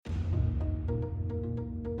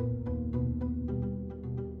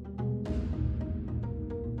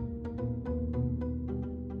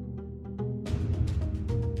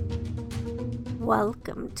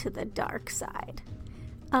Welcome to the dark side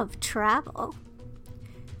of travel.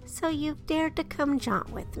 So you've dared to come jaunt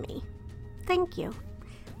with me. Thank you.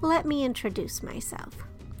 Let me introduce myself.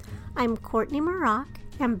 I'm Courtney Maroc,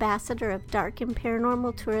 Ambassador of Dark and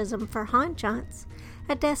Paranormal Tourism for Haunt Jaunts,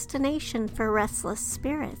 a destination for restless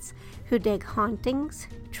spirits who dig hauntings,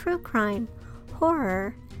 true crime,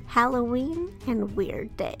 horror, Halloween, and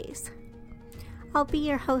weird days. I'll be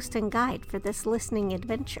your host and guide for this listening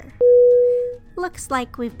adventure. Looks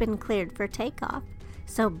like we've been cleared for takeoff,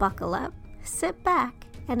 so buckle up, sit back,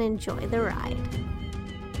 and enjoy the ride.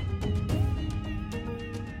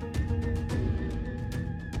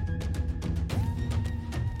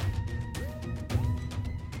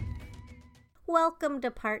 Welcome to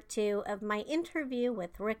part 2 of my interview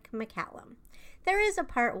with Rick McCallum. There is a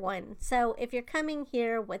part 1, so if you're coming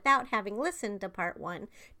here without having listened to part 1,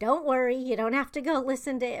 don't worry, you don't have to go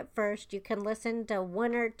listen to it first. You can listen to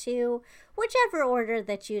 1 or 2, whichever order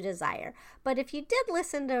that you desire. But if you did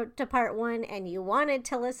listen to part 1 and you wanted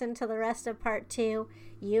to listen to the rest of part 2,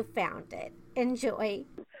 you found it. Enjoy.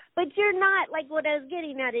 But you're not, like what I was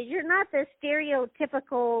getting at is you're not the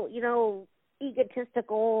stereotypical,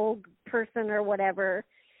 egotistical person or whatever.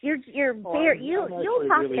 You'll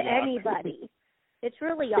talk really to anybody. It's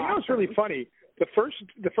really awesome. You know, it's really funny. The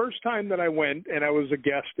first time that I went, and I was a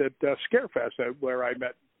guest at Scarefest, where I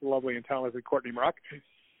met lovely and talented Courtney Maroc.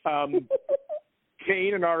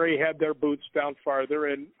 Kane and Ari had their booths down farther,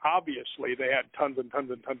 and obviously they had tons and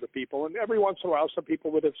tons and tons of people. And every once in a while, some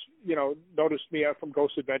people would have, noticed me out from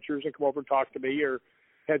Ghost Adventures and come over and talk to me, or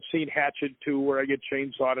had seen Hatchet 2, where I get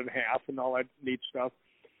chainsawed in half and all that neat stuff.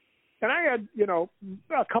 And I had, a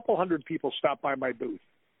couple hundred people stop by my booth,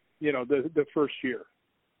 the first year.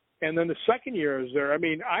 And then the second year I was there, I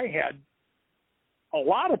had a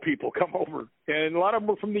lot of people come over, and a lot of them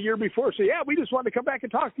were from the year before. So, yeah, we just wanted to come back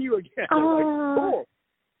and talk to you again. Like,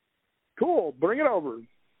 cool, bring it over.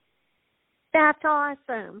 That's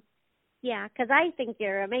awesome. Yeah, because I think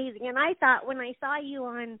you're amazing. And I thought when I saw you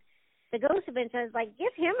on the Ghost Adventure, I was like,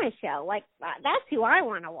 give him a show. Like, that's who I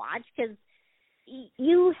want to watch, because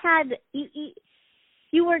you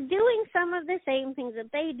were doing some of the same things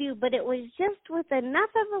that they do, but it was just with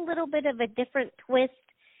enough of a little bit of a different twist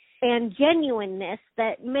and genuineness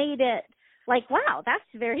that made it like, wow, that's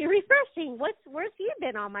very refreshing. Where's he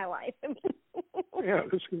been all my life? Yeah,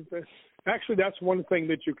 actually, that's one thing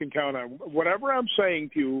that you can count on. Whatever I'm saying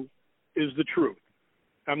to you is the truth.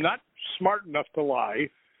 I'm not smart enough to lie.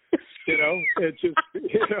 It's just,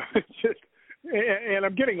 and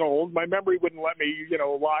I'm getting old. My memory wouldn't let me,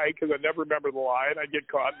 lie, because I never remember the lie, and I'd get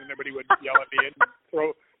caught, and everybody would yell at me and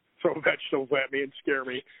throw vegetables at me and scare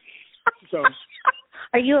me. So,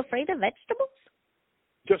 are you afraid of vegetables?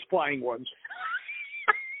 Just flying ones.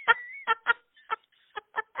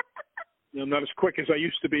 I'm not as quick as I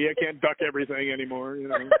used to be. I can't duck everything anymore.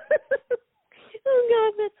 Oh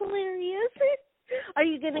God, that's hilarious. Are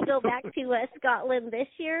you going to go back to Scotland this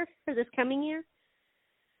year, or this coming year?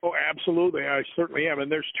 Oh, absolutely. I certainly am.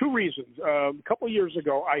 And there's two reasons. A couple of years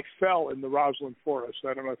ago, I fell in the Roslyn Forest.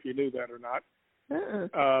 I don't know if you knew that or not.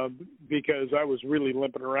 Because I was really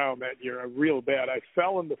limping around that year, real bad. I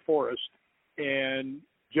fell in the forest and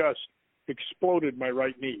just exploded my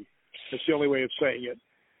right knee. That's the only way of saying it.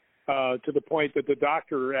 To the point that the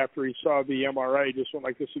doctor, after he saw the MRI, just went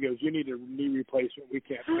like this. He goes, "You need a knee replacement. We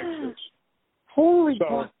can't fix this." Holy.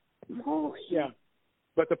 Yeah.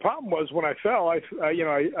 But the problem was when I fell, I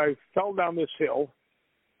fell down this hill.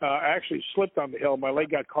 I actually slipped on the hill. My leg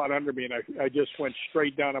got caught under me, and I just went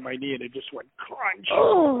straight down on my knee, and it just went crunch.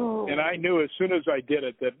 Oh. And I knew as soon as I did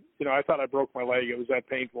it that, I thought I broke my leg. It was that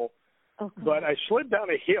painful. Okay. But I slid down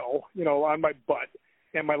a hill, on my butt,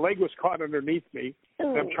 and my leg was caught underneath me.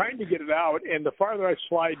 And I'm trying to get it out, and the farther I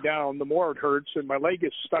slide down, the more it hurts, and my leg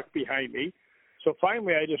is stuck behind me. So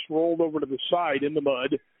finally I just rolled over to the side in the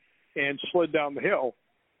mud and slid down the hill.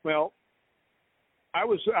 Well, I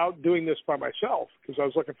was out doing this by myself because I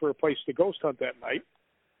was looking for a place to ghost hunt that night.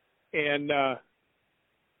 And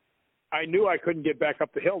I knew I couldn't get back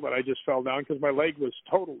up the hill that I just fell down because my leg was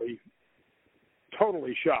totally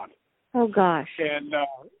shot. Oh, gosh. And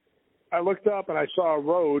I looked up and I saw a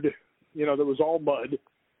road, that was all mud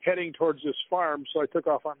heading towards this farm, so I took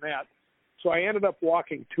off on that. So I ended up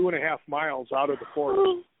walking 2.5 miles out of the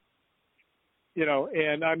forest.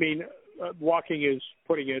 And walking is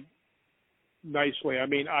putting it nicely.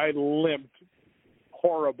 I limped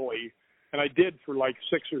horribly, and I did for like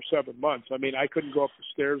 6 or 7 months. I couldn't go up the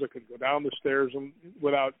stairs. I couldn't go down the stairs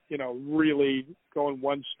without, really going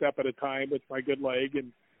one step at a time with my good leg.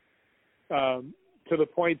 And to the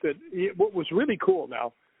point that what was really cool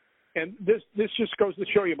now, And this just goes to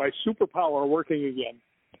show you my superpower working again.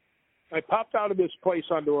 I popped out of this place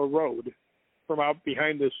onto a road from out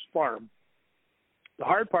behind this farm. The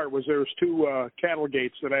hard part was there was two cattle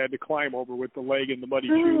gates that I had to climb over with the leg and the muddy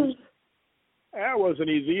shoes. That wasn't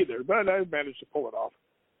easy either, but I managed to pull it off.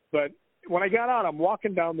 But when I got out, I'm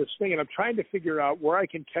walking down this thing, and I'm trying to figure out where I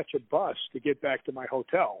can catch a bus to get back to my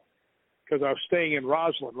hotel, because I was staying in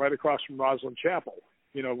Roslyn, right across from Roslyn Chapel,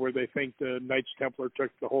 you know, where they think the Knights Templar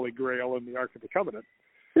took the Holy Grail and the Ark of the Covenant.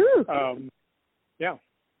 Yeah,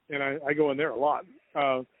 and I go in there a lot.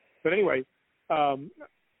 But anyway,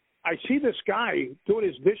 I see this guy doing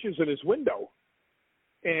his dishes in his window,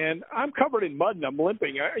 and I'm covered in mud and I'm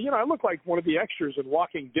limping. I look like one of the extras in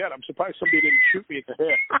Walking Dead. I'm surprised somebody didn't shoot me in the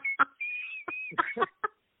head.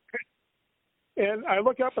 And I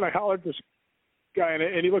look up and I holler at this guy,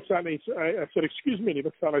 and he looks at me. I said, "Excuse me," and he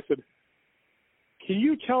looks down. I said, "Can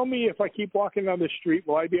you tell me if I keep walking down the street,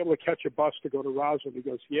 will I be able to catch a bus to go to Roslyn?" He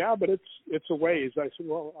goes, "Yeah, but it's a ways." I said,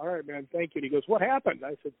 "Well, all right, man, thank you." And he goes, "What happened?"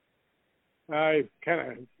 I said, "I kind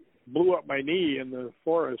of blew up my knee in the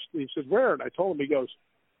forest." He said, "Where?" And I told him. He goes,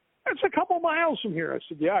 "That's a couple miles from here." I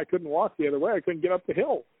said, "Yeah, I couldn't walk the other way. I couldn't get up the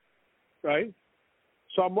hill." Right?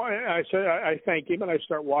 So I said, I thank him, and I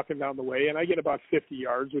start walking down the way, and I get about 50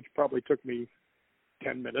 yards, which probably took me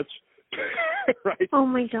 10 minutes. Right? Oh,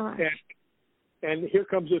 my gosh. And here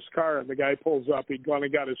comes this car, and the guy pulls up. He'd gone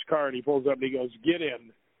and got his car, and he pulls up, and he goes, "Get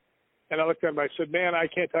in." And I looked at him, I said, "Man, I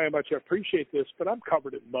can't tell you how much I appreciate this, but I'm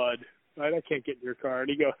covered in mud. Right? I can't get in your car." And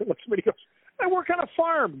he looks at me, he goes, "I work on a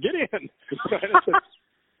farm. Get in." Right? I said,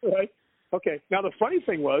 "Right. Okay." Now, the funny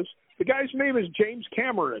thing was, the guy's name is James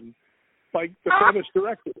Cameron, like the famous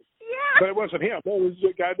director. Yeah. But it wasn't him. It was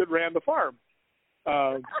the guy that ran the farm,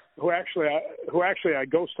 who actually I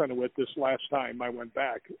ghost hunted with this last time I went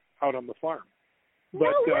back out on the farm.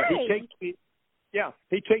 But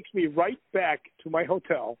he takes me right back to my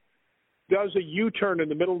hotel, does a U-turn in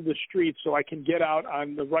the middle of the street so I can get out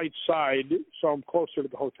on the right side so I'm closer to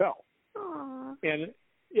the hotel. Aww. And,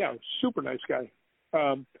 yeah, super nice guy.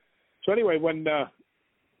 So anyway, when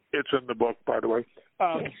it's in the book, by the way,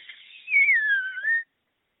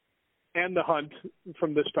 and the hunt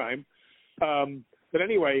from this time. But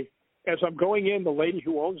anyway, as I'm going in, the lady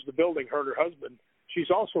who owns the building, her and her husband, she's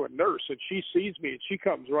also a nurse, and she sees me, and she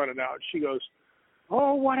comes running out. She goes,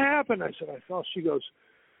 "Oh, what happened?" I said, "I fell." She goes,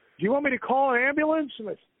 "Do you want me to call an ambulance?" And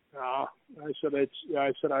I said, "No."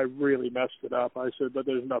 I said, "I really messed it up." I said, "But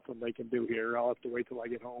there's nothing they can do here. I'll have to wait till I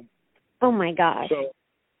get home." Oh, my gosh.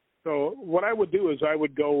 So what I would do is I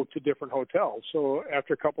would go to different hotels. So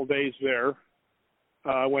after a couple of days there,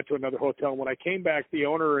 I went to another hotel. When I came back, the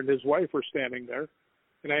owner and his wife were standing there,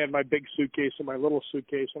 and I had my big suitcase and my little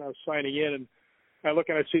suitcase, and I was signing in, and I look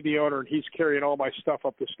and I see the owner, and he's carrying all my stuff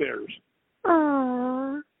up the stairs.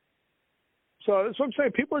 Aww. So that's what I'm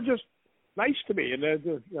saying. People are just nice to me, and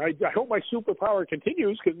I hope my superpower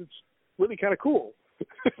continues because it's really kind of cool.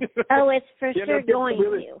 Oh, it's for sure going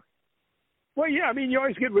to. Well, yeah, I mean, you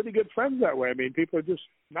always get really good friends that way. I mean, people are just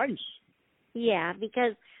nice. Yeah,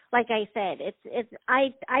 because like I said,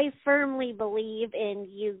 I firmly believe in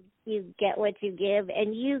you get what you give,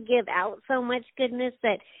 and you give out so much goodness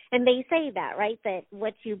that, and they say that, right, that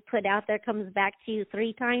what you put out there comes back to you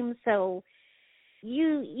 3 times. So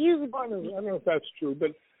you I don't know if that's true,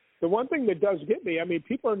 but the one thing that does get me, I mean,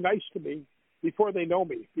 people are nice to me before they know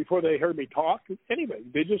me, before they heard me talk,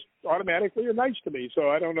 anything. They just automatically are nice to me. So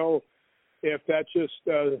I don't know if that's just,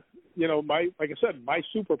 like I said, my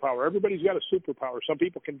superpower. Everybody's got a superpower. Some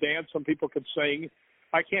people can dance. Some people can sing.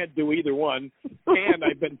 I can't do either one. And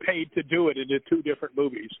I've been paid to do it in 2 different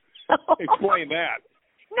movies. Explain that.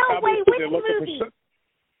 No way. Which movie?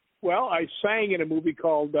 Well, I sang in a movie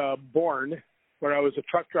called Born, where I was a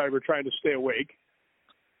truck driver trying to stay awake.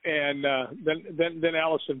 And then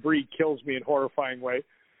Alison Brie kills me in a horrifying way.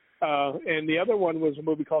 And the other one was a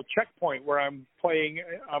movie called Checkpoint, where I'm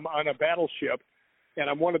on a battleship, and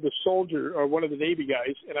I'm one of the Navy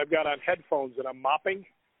guys, and I've got on headphones, and I'm mopping,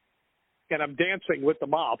 and I'm dancing with the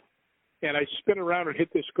mop, and I spin around and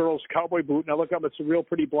hit this girl's cowboy boot, and I look up, it's a real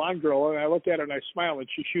pretty blonde girl, and I look at her and I smile, and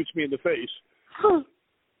she shoots me in the face.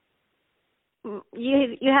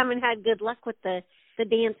 You haven't had good luck with the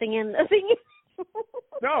dancing and the singing.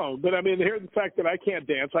 No, but I mean, here's the fact that I can't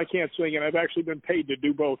dance, I can't sing, and I've actually been paid to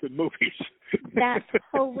do both in movies. That's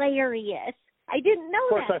hilarious. I didn't know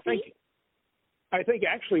that. I think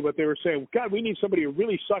actually what they were saying, God, we need somebody who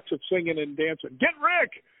really sucks at singing and dancing. Get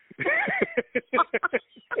Rick!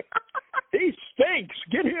 He stinks.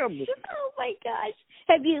 Get him. Oh, my gosh.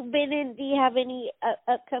 Do you have any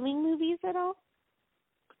upcoming movies at all?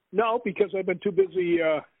 No, because I've been too busy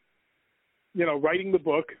writing the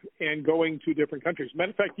book and going to different countries.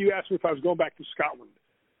 Matter of fact, you asked me if I was going back to Scotland.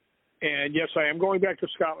 And yes, I am going back to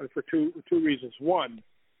Scotland for two reasons. One,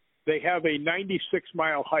 they have a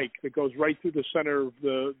 96-mile hike that goes right through the center of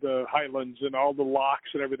the Highlands and all the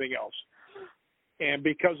lochs and everything else. And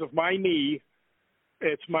because of my knee,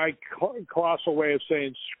 it's my colossal way of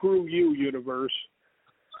saying, screw you, universe.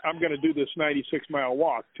 I'm going to do this 96-mile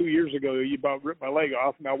walk. 2 years ago, you about ripped my leg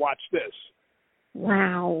off. Now watch this.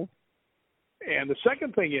 Wow. And the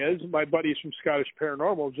second thing is, my buddies from Scottish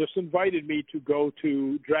Paranormal just invited me to go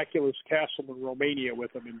to Dracula's Castle in Romania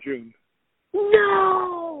with them in June.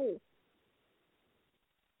 No!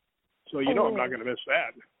 So I'm not going to miss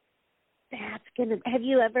that. Have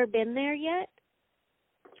you ever been there yet?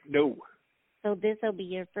 No. So this will be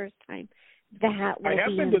your first time. That will I have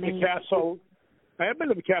be been amazing. to the castle. I have been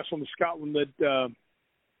to the castle in Scotland that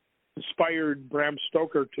inspired Bram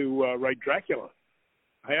Stoker to write Dracula.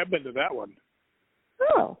 I have been to that one.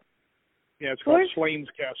 Oh. Yeah, it's called Slane's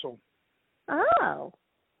Castle. Oh.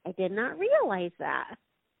 I did not realize that.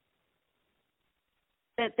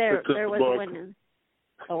 That there was one in.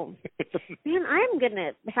 Oh. Man, I'm going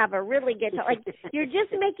to have a really good time. Like, you're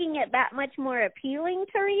just making it that much more appealing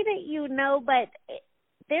to read it, but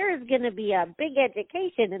there is going to be a big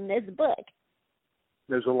education in this book.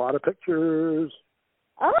 There's a lot of pictures.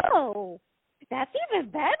 Oh, that's even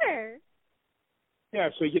better. Yeah,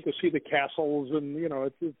 so you get to see the castles, and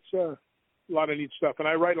it's a lot of neat stuff. And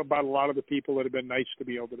I write about a lot of the people that have been nice to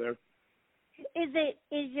me over there. Is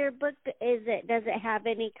your book? Does it have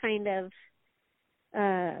any kind of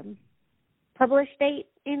published date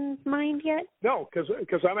in mind yet? No,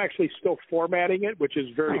 because I'm actually still formatting it, which is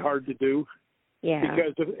very hard to do. Yeah.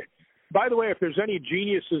 Because, by the way, if there's any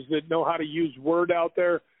geniuses that know how to use Word out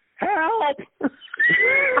there, help!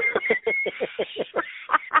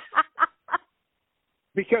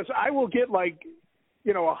 Because I will get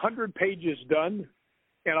 100 pages done,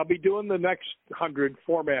 and I'll be doing the next 100,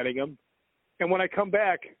 formatting them. And when I come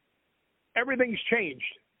back, everything's changed.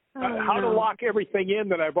 How to lock everything in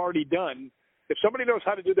that I've already done. If somebody knows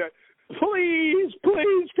how to do that, please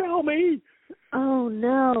tell me. Oh,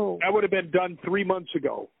 no. That would have been done 3 months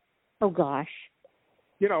ago. Oh, gosh.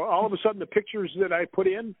 All of a sudden the pictures that I put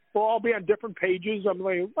in will all be on different pages. I'm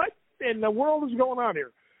like, what in the world is going on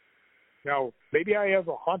here? Now, maybe I have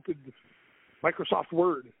a haunted Microsoft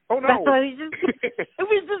Word. Oh, no. That's what I was just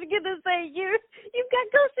going to say. You've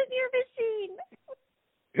got ghosts in your machine.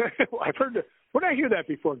 Well, I've heard where did I hear that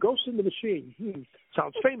before? Ghost in the Machine.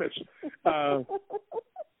 Sounds famous. I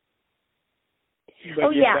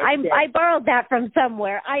borrowed that from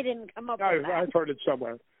somewhere. I didn't come up with that. I've heard it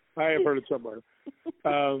somewhere. I have heard it somewhere.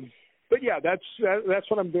 But yeah, that's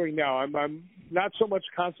what I'm doing now. I'm not so much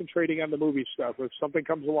concentrating on the movie stuff. If something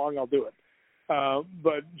comes along, I'll do it.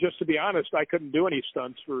 But just to be honest, I couldn't do any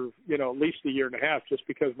stunts for at least a year and a half just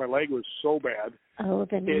because my leg was so bad. Oh,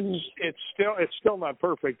 then it's still not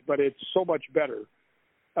perfect, but it's so much better.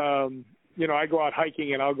 I go out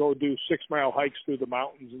hiking and I'll go do 6-mile hikes through the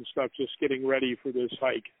mountains and stuff, just getting ready for this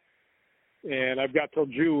hike. And I've got till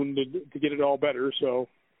June to get it all better. So.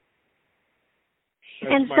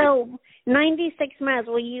 So 96 miles.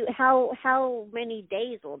 How many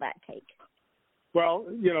days will that take? Well,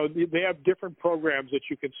 they have different programs that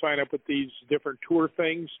you can sign up with, these different tour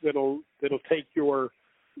things that'll take your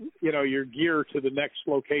gear to the next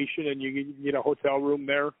location, and you can get a hotel room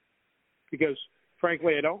there. Because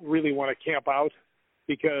frankly, I don't really want to camp out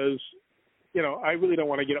because I really don't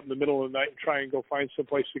want to get up in the middle of the night and try and go find some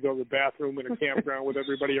place to go to the bathroom in a campground with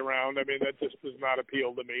everybody around. I mean, that just does not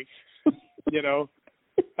appeal to me.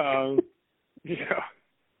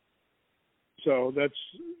 So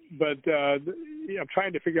I'm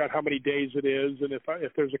trying to figure out how many days it is, and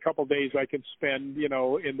if there's a couple days I can spend,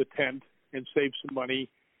 in the tent and save some money,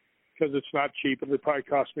 because it's not cheap. It would probably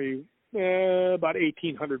cost me about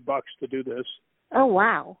 $1,800 to do this. Oh,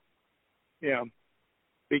 wow. Yeah,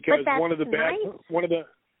 because it's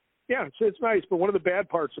nice, but one of the bad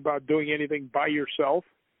parts about doing anything by yourself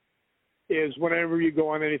is whenever you go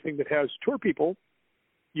on anything that has tour people,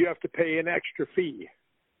 you have to pay an extra fee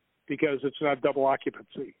because it's not double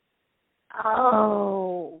occupancy.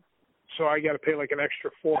 Oh. So I got to pay like an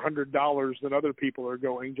extra $400 than other people are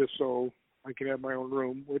going just so I can have my own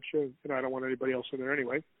room, which I don't want anybody else in there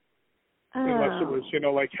anyway. Oh. Unless it was,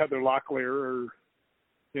 like Heather Locklear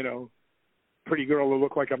or, pretty girl who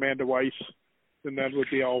looked like Amanda Weiss, then that would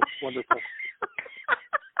be all wonderful.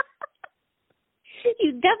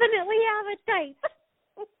 You definitely have a type.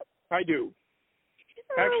 I do.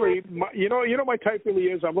 Actually, my type really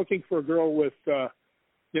is I'm looking for a girl with,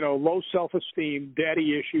 low self-esteem,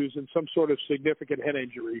 daddy issues, and some sort of significant head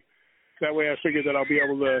injury. That way I figured that I'll be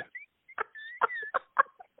able to,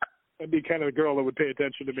 I'd be kind of the girl that would pay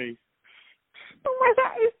attention to me. Oh my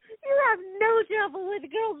God, you have no trouble with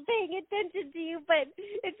girls paying attention to you, but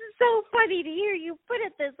it's so funny to hear you put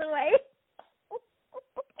it this way.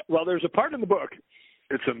 Well, there's a part in the book.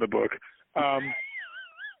 It's in the book. And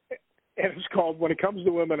it's called, When It Comes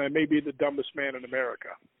to Women, I May Be the Dumbest Man in America.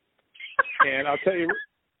 And I'll tell you,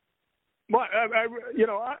 well,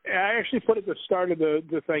 I actually put at the start of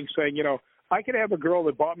the thing saying, I could have a girl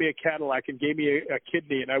that bought me a Cadillac and gave me a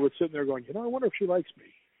kidney, and I would sit there going, I wonder if she likes me.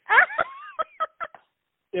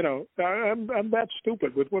 I'm that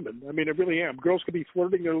stupid with women. I mean, I really am. Girls could be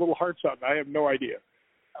flirting their little hearts out, and I have no idea.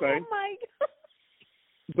 Right? Oh, my God.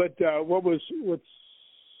 But what's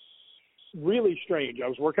really strange, I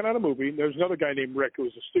was working on a movie, and there's another guy named Rick who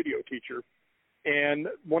was a studio teacher, and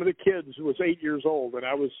one of the kids was 8 years old, and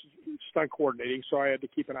I was stunt coordinating, so I had to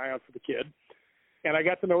keep an eye out for the kid. And I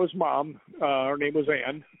got to know his mom. Her name was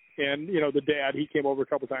Ann. And, the dad, he came over a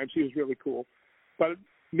couple times. He was really cool. But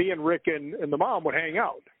me and Rick and the mom would hang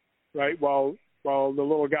out, right, while the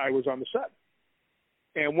little guy was on the set.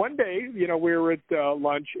 And one day, we were at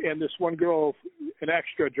lunch, and this one girl, an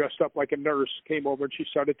extra dressed up like a nurse, came over, and she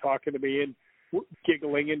started talking to me and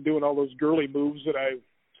giggling and doing all those girly moves that I'm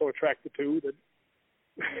so attracted to that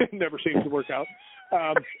never seems to work out.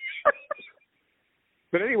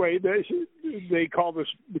 But anyway, they called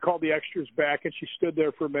the extras back, and she stood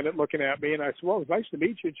there for a minute looking at me, and I said, well, it was nice to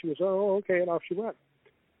meet you. And she goes, oh, okay, and off she went.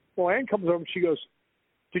 Well, Ann comes over, and she goes,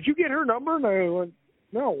 did you get her number? And I went,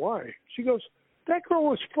 no, why? She goes, that girl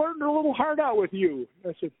was flirting her little heart out with you.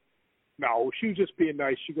 I said, no, she was just being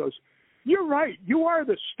nice. She goes, you're right. You are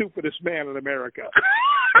the stupidest man in America.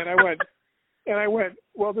 And I went,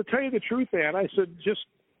 well, to tell you the truth, Ann, I said,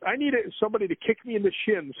 I need somebody to kick me in the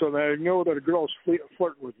shin so that I know that a girl's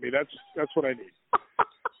flirting with me. That's what I need.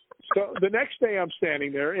 So the next day I'm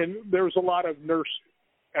standing there, and there was a lot of nurse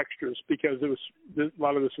extras because a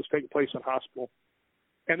lot of this was taking place in hospital.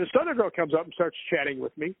 And this other girl comes up and starts chatting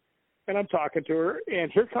with me, and I'm talking to her,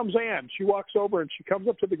 and here comes Ann. She walks over, and she comes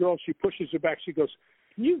up to the girl, and she pushes her back. She goes,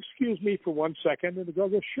 can you excuse me for 1 second? And the girl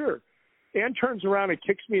goes, sure. Ann turns around and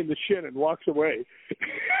kicks me in the shin and walks away.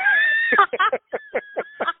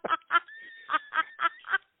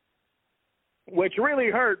 Which really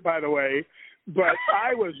hurt, by the way, but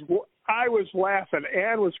I was laughing.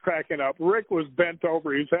 Ann was cracking up. Rick was bent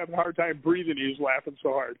over. He was having a hard time breathing. He was laughing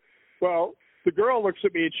so hard. Well, the girl looks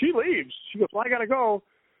at me, and she leaves. She goes, well, I got to go.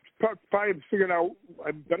 Probably figuring out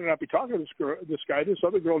I better not be talking to this guy. This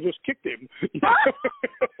other girl just kicked him.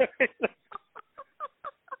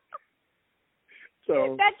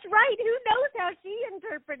 So that's right. Who knows how she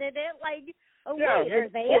interpreted it? Like, wait, are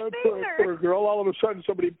they a thing? Poor girl, all of a sudden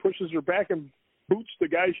somebody pushes her back and boots the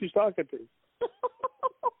guy she's talking to.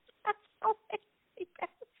 That's hilarious.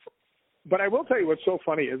 But I will tell you what's so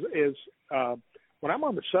funny is when I'm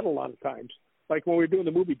on the set a lot of times, like when we were doing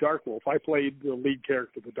the movie Dark Wolf, I played the lead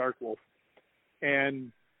character, the Dark Wolf,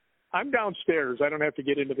 and I'm downstairs. I don't have to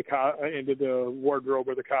get into the wardrobe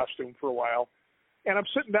or the costume for a while. And I'm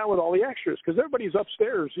sitting down with all the extras because everybody's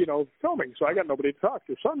upstairs, filming. So I got nobody to talk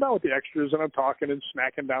to. So I'm down with the extras, and I'm talking and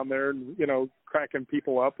smacking down there and, cracking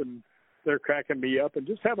people up, and they're cracking me up and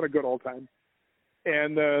just having a good old time.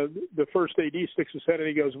 And the first AD sticks his head in,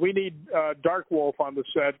 and he goes, we need Dark Wolf on the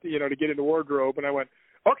set, to get in the wardrobe. And I went,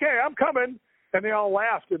 okay, I'm coming. And they all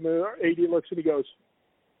laughed, and the AD looks and he goes,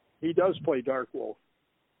 he does play Dark Wolf.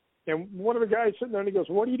 And one of the guys sitting there, and he goes,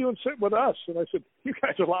 what are you doing sitting with us? And I said, you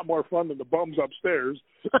guys are a lot more fun than the bums upstairs.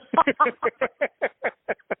 That's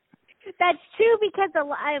true because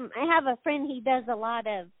I have a friend, he does a lot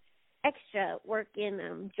of extra work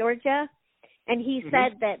in Georgia, and he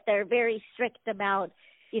said that they're very strict about,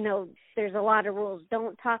 there's a lot of rules.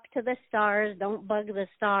 Don't talk to the stars. Don't bug the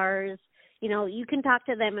stars. You can talk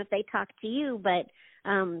to them if they talk to you, but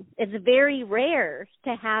it's very rare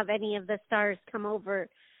to have any of the stars come over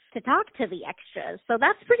to talk to the extras. So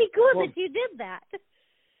that's pretty cool that you did that.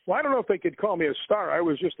 Well, I don't know if they could call me a star. I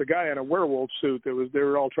was just a guy in a werewolf suit they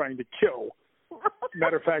were all trying to kill.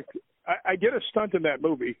 Matter of fact, I did a stunt in that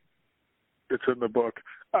movie. It's in the book.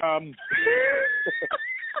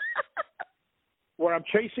 Where I'm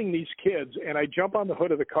chasing these kids, and I jump on the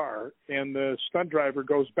hood of the car, and the stunt driver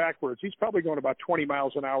goes backwards. He's probably going about 20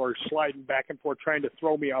 miles an hour, sliding back and forth, trying to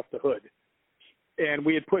throw me off the hood. And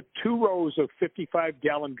we had put 2 rows of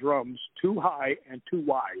 55-gallon drums, 2 high and 2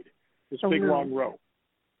 wide, this big, long row.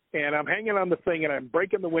 And I'm hanging on the thing, and I'm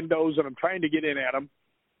breaking the windows, and I'm trying to get in at him.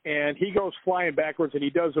 And he goes flying backwards, and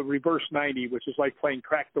he does a reverse 90, which is like playing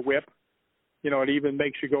Crack the Whip. It even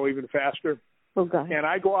makes you go even faster. Oh, God. And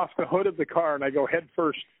I go off the hood of the car, and I go head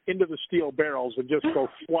first into the steel barrels and just go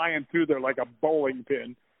flying through there like a bowling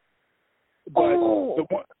pin.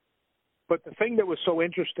 But the thing that was so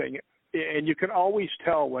interesting, and you can always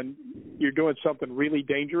tell when you're doing something really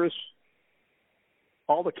dangerous,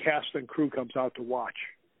 all the cast and crew comes out to watch.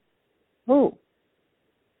 Oh.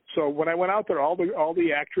 So when I went out there, all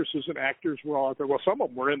the actresses and actors were all out there. Well, some of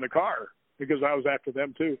them were in the car because I was after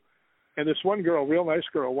them too. And this one girl, real nice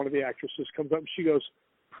girl, one of the actresses comes up and she goes,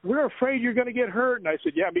 "We're afraid you're going to get hurt." And I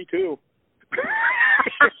said, "Yeah, me too."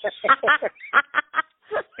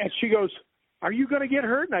 And she goes, "Are you going to get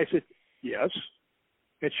hurt?" And I said, "Yes."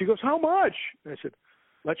 And she goes, "How much?" And I said,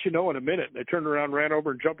 "Let you know in a minute." And I turned around, ran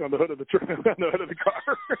over, and jumped on the hood of the car.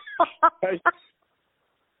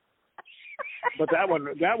 But that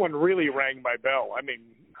one really rang my bell. I mean,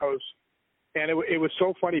 it was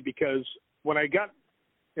so funny because when I got,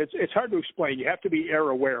 it's hard to explain. You have to be air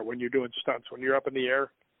aware when you're doing stunts when you're up in the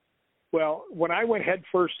air. Well, when I went head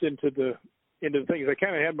first into the things, I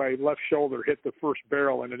kind of had my left shoulder hit the first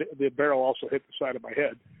barrel, and the barrel also hit the side of my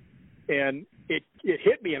head. And it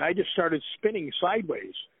hit me, and I just started spinning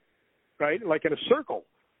sideways, right, like in a circle.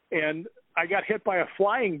 And I got hit by a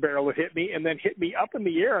flying barrel that hit me and then hit me up in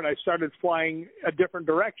the air, and I started flying a different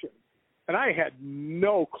direction. And I had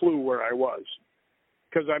no clue where I was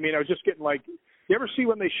because, I mean, I was just getting like, you ever see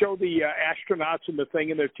when they show the astronauts in the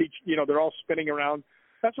thing and they're all spinning around?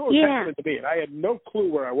 That's what was happening to me. And I had no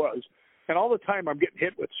clue where I was. And all the time I'm getting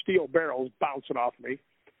hit with steel barrels bouncing off me.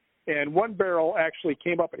 And one barrel actually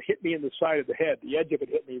came up and hit me in the side of the head. The edge of it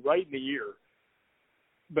hit me right in the ear.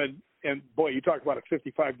 And boy, you talk about a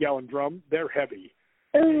 55-gallon drum. They're heavy,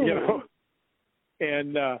 you know.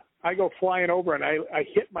 And I go flying over, and I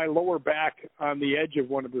hit my lower back on the edge of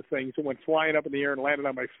one of the things and went flying up in the air and landed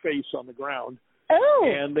on my face on the ground. Oh.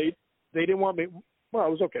 And they didn't want me. Well,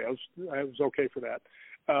 it was okay. I was okay for that.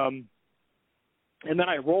 And then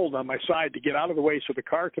I rolled on my side to get out of the way so the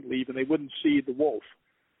car could leave, and they wouldn't see the wolf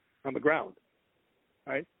on the ground.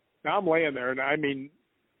 Right now, I'm laying there, and I mean,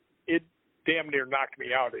 it damn near knocked me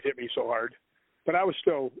out. It hit me so hard, but I was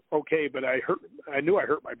still okay. But I knew I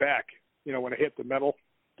hurt my back, you know, when I hit the metal.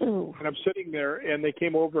 Ooh. And I'm sitting there, and they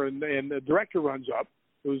came over, and the director runs up,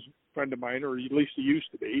 who's a friend of mine, or at least he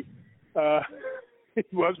used to be.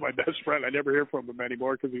 He was my best friend. I never hear from him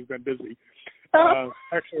anymore because he's been busy.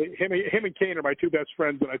 Actually, him and Kane are my two best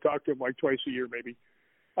friends, and I talk to him like twice a year, maybe.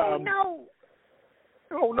 Oh, no.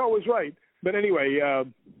 Oh, no, it was right. But anyway,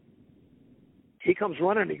 he comes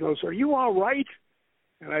running. He goes, "Are you all right?"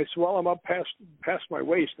 And I said, "Well, I'm up past my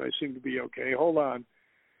waist, and I seem to be okay. Hold on."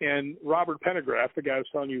 And Robert Pendergraft, the guy I was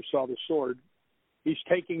telling you saw the sword, he's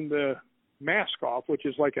taking the mask off, which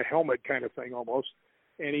is like a helmet kind of thing almost,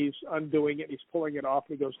 and he's undoing it. He's pulling it off,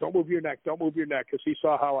 and he goes, "Don't move your neck. Don't move your neck," because he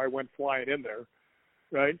saw how I went flying in there,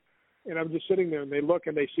 right? And I'm just sitting there, and they look,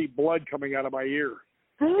 and they see blood coming out of my ear.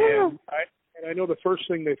 And I know the first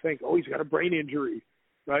thing they think, "Oh, he's got a brain injury,"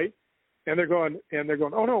 right? And they're going,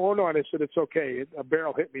 "Oh no." And I said, "It's okay. A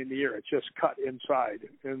barrel hit me in the ear. It's just cut inside."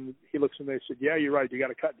 And he looks at me and they said, "Yeah, you're right. You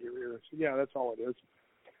got a cut in your ear." I said, "Yeah, that's all it is."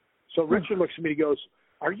 So Richard looks at me and he goes,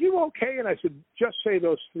 "Are you okay?" And I said, "Just say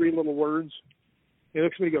those three little words." He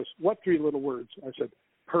looks at me and he goes, "What three little words?" I said,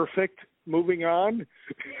 "Perfect. Moving on."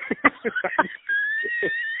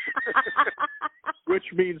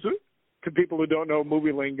 Which means, to people who don't know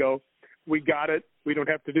movie lingo, we got it. We don't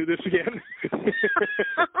have to do this again.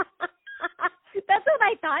 That's what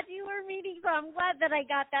I thought you were meaning, so I'm glad that I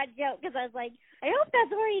got that joke because I was like, I hope that's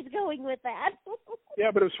where he's going with that. Yeah,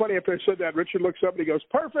 but it was funny after I said that, Richard looks up and he goes,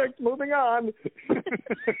 "Perfect, moving on."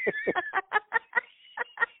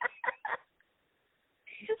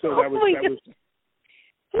 So that was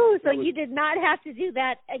Oh, so you did not have to do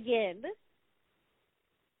that again.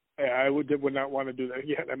 Yeah, I would not want to do that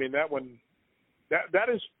again. I mean, that one, that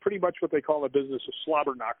is pretty much what they call a business a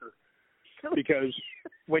slobber knocker. Because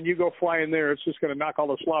when you go fly in there, it's just going to knock all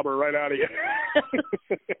the slobber right out of you.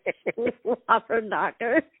 Slobber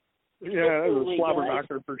knocker. Yeah, it was a slobber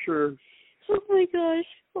knocker for sure. Oh my gosh!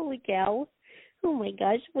 Holy cow! Oh my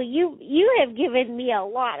gosh! Well, you have given me a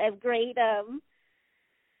lot of great time.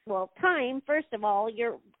 First of all,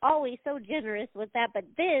 you're always so generous with that. But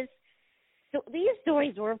these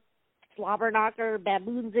stories were slobber knocker,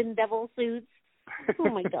 baboons in devil suits. Oh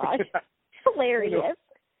my gosh! Hilarious.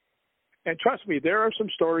 And trust me, there are some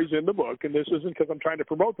stories in the book, and this isn't because I'm trying to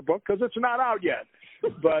promote the book because it's not out yet,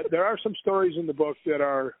 but there are some stories in the book that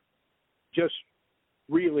are just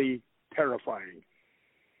really terrifying.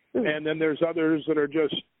 And then there's others that are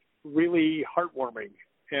just really heartwarming.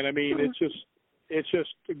 And I mean, it's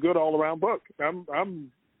just a good all-around book.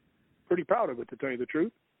 I'm pretty proud of it, to tell you the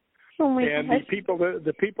truth. Oh my and gosh.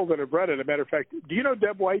 the people that have read it, as a matter of fact, do you know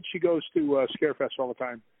Deb White? She goes to Scarefest all the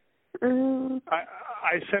time.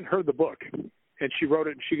 I sent her the book, and she wrote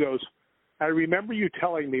it, and she goes, I remember you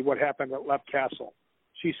telling me what happened at Leap Castle.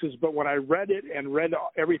 She says, but when I read it and read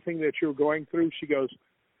everything that you were going through, she goes,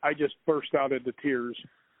 I just burst out into tears.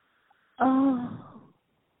 Oh.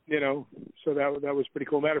 You know, so that was pretty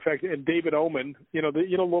cool. Matter of fact, and David Oman, you know,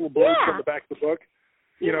 little blurb from the back of the book,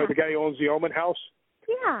 you know, the guy who owns the Oman House.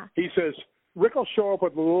 Yeah. He says, Rick will show up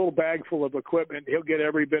with a little bag full of equipment. He'll get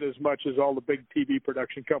every bit as much as all the big TV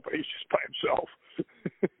production companies just by himself.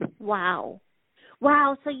 Wow.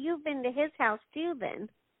 Wow, so you've been to his house too then?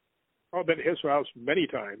 I've been to his house many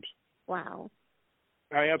times. Wow.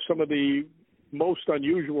 I have some of the most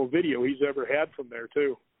unusual video he's ever had from there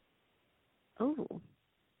too. Oh.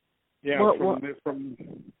 Yeah, from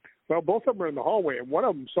both of them are in the hallway, and one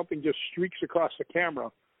of them, something just streaks across the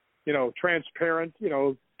camera, you know, transparent, you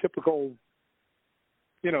know, typical,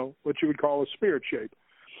 you know, what you would call a spirit shape.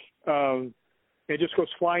 It just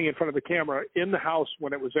goes flying in front of the camera in the house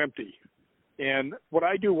when it was empty. And what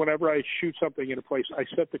I do whenever I shoot something in a place, I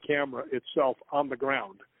set the camera itself on the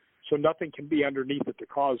ground, so nothing can be underneath it to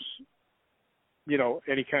cause, you know,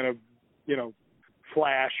 any kind of, you know,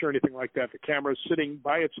 flash or anything like that. The camera is sitting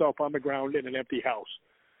by itself on the ground in an empty house.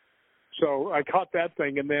 So I caught that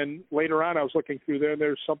thing, and then later on I was looking through there, and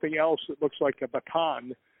there's something else that looks like a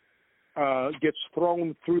baton gets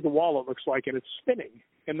thrown through the wall, it looks like, and it's spinning,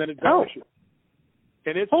 and then it vanishes.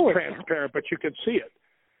 And it's transparent, but you can see it.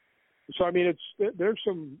 So, I mean, there's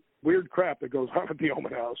some weird crap that goes on at the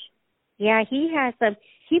Oman House. Yeah, he has some.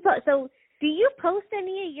 So do you post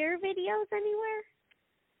any of your videos anywhere?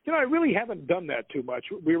 You know, I really haven't done that too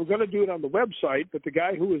much. We were going to do it on the website, but the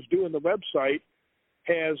guy who was doing the website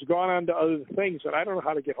has gone on to other things, and I don't know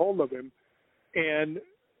how to get hold of him. And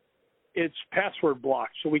it's password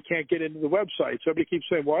blocked, so we can't get into the website. Somebody keeps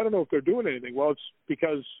saying, well, I don't know if they're doing anything. Well, it's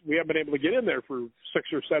because we haven't been able to get in there for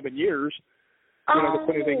 6 or 7 years, you know, to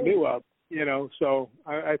put anything new up, you know. So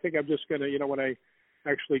I think I'm just going to, you know, when I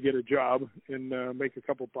actually get a job and make a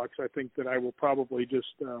couple bucks, I think that I will probably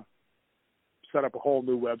just set up a whole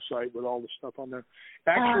new website with all the stuff on there.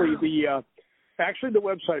 Actually, the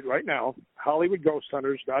website right now,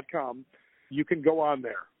 HollywoodGhostHunters.com, you can go on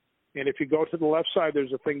there. And if you go to the left side,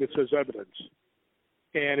 there's a thing that says evidence.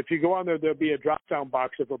 And if you go on there, there'll be a drop-down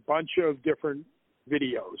box of a bunch of different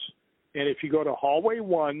videos. And if you go to Hallway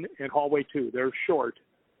 1 and Hallway 2, they're short.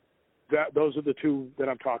 Those are the two that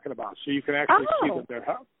I'm talking about. So you can actually see them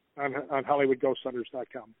there on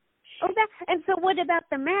HollywoodGhostHunters.com. Oh, and so what about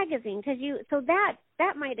the magazine? So that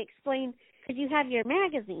might explain, because you have your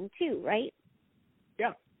magazine too, right?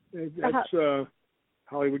 Yeah, that's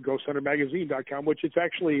HollywoodGhostHunterMagazine.com, which it's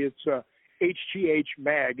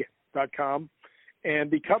HGHmag.com,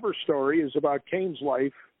 and the cover story is about Kane's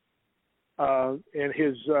life and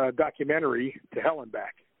his documentary To Hell and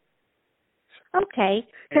Back. Okay,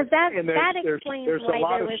 because that explains there's why a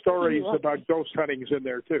lot there of was stories about ghost huntings in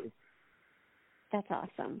there too. That's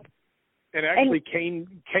awesome. And actually, Kane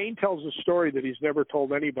tells a story that he's never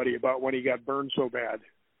told anybody about when he got burned so bad,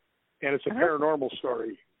 and it's a paranormal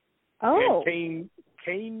story. Oh. And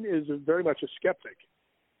Kane is very much a skeptic,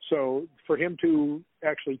 so for him to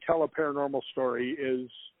actually tell a paranormal story is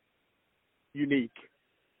unique.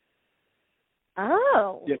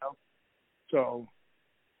 Oh. You know, so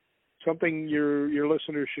something your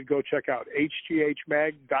listeners should go check out,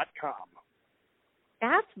 HGHmag.com.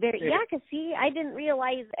 That's because see, I didn't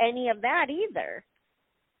realize any of that either.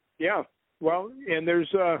 Yeah. Well, and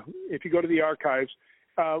there's, if you go to the archives,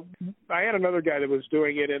 I had another guy that was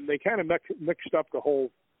doing it, and they kind of mixed up the whole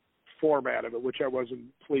format of it, which I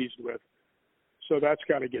wasn't pleased with. So that's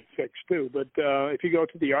got to get fixed too. But if you go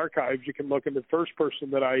to the archives, you can look, and the first person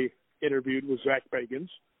that I interviewed was Zach Bagans.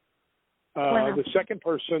 Wow. The second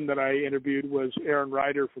person that I interviewed was Aaron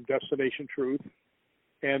Ryder from Destination Truth.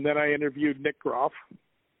 And then I interviewed Nick Groff,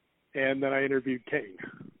 and then I interviewed Kane.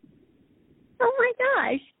 Oh, my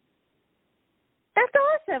gosh. That's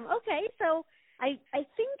awesome. Okay, so I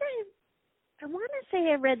think I want to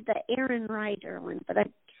say I read the Aaron Ryder one, but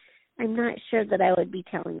I'm not sure that I would be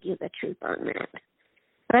telling you the truth on that.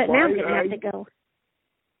 But now I'm going to have to go.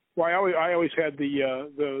 Well, I always had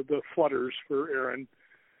the flutters for Aaron.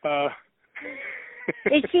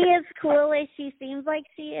 Is she as cool as she seems like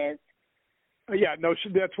she is? Yeah, no,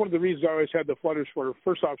 that's one of the reasons I always had the flutters for her.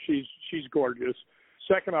 First off, she's gorgeous.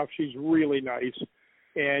 Second off, she's really nice,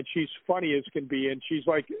 and she's funny as can be, and she's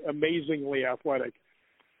like amazingly athletic.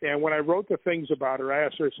 And when I wrote the things about her, I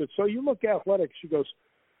asked her, I said, so you look athletic. She goes,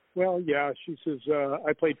 well, yeah. She says,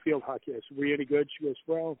 I played field hockey. I said, were you any good? She goes,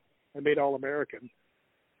 well, I made All-American.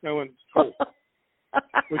 I went, oh,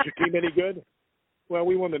 was your team any good? Well,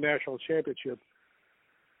 we won the national championship.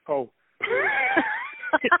 Oh.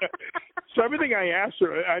 So everything I asked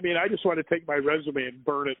her, I mean, I just wanted to take my resume and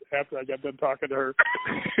burn it after I got done talking to her.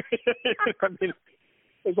 I mean,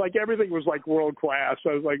 it's like everything was like world class.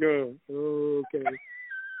 I was like, oh, okay.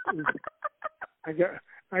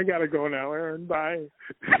 I got to go now, Aaron. Bye.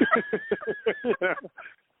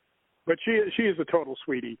 But she is a total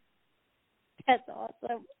sweetie. That's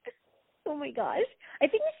awesome. Oh my gosh! I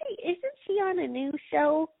think isn't she on a new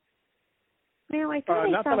show? No, I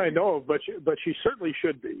thought not that I know of, but she certainly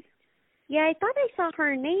should be. Yeah, I thought I saw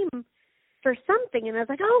her name for something, and I was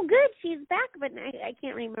like, oh, good, she's back. But I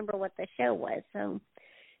can't remember what the show was. So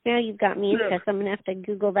now you've got me interested. I'm gonna have to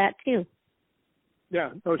Google that too.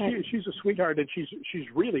 Yeah, no, she's a sweetheart, and she's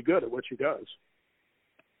really good at what she does.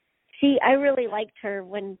 I really liked her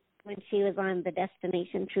when she was on the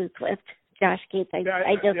Destination Truth with Josh Gates.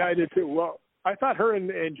 I did too. Well, I thought her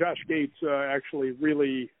and Josh Gates actually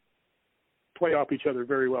really play off each other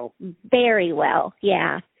very well. Very well,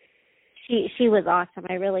 yeah. She was awesome.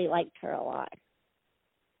 I really liked her a lot.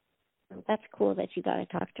 That's cool that you got to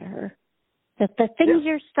talk to her. The things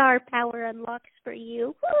your star power unlocks for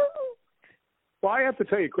you. Woo! Well, I have to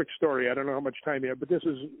tell you a quick story. I don't know how much time you have, but do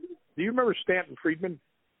you remember Stanton Friedman?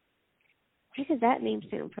 Why does that name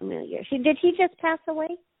sound familiar? Did he just pass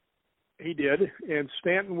away? He did, and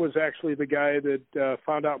Stanton was actually the guy that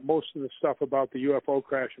found out most of the stuff about the UFO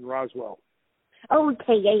crash in Roswell. Oh,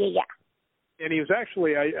 okay, yeah. And he was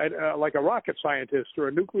actually like a rocket scientist or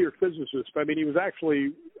a nuclear physicist. I mean, he was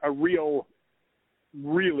actually a really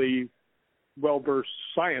well-versed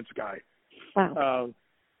science guy. Wow.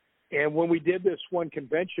 And when we did this one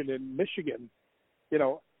convention in Michigan, you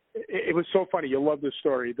know, it was so funny. You'll love this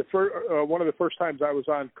story. One of the first times I was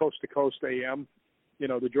on Coast to Coast AM, you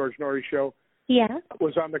know, the George Norrie show,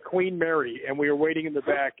 was on the Queen Mary, and we were waiting in the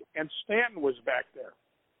back, and Stanton was back there.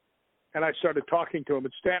 And I started talking to him,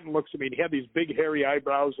 and Stanton looks at me, and he had these big hairy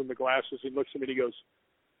eyebrows and the glasses. He looks at me and he goes,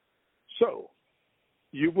 so,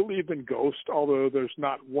 you believe in ghosts, although there's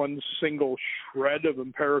not one single shred of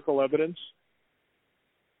empirical evidence?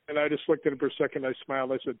 And I just looked at him for a second. I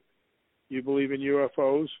smiled. I said, you believe in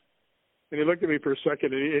UFOs? And he looked at me for a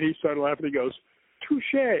second, and he started laughing. He goes,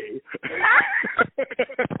 touche.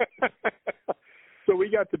 So we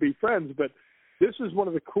got to be friends, but this is one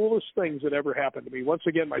of the coolest things that ever happened to me. Once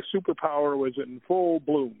again, my superpower was in full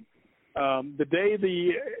bloom. The day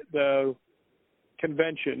the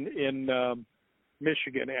convention in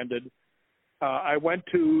Michigan ended, I went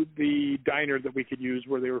to the diner that we could use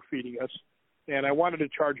where they were feeding us, and I wanted to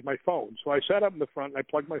charge my phone. So I sat up in the front, and I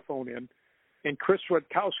plugged my phone in, and Chris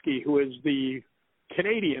Rutkowski, who is the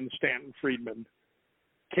Canadian Stanton Friedman,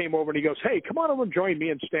 came over, and he goes, hey, come on over and join me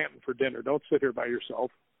and Stanton for dinner. Don't sit here by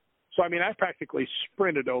yourself. So, I mean, I practically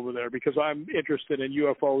sprinted over there because I'm interested in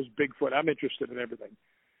UFOs, Bigfoot. I'm interested in everything.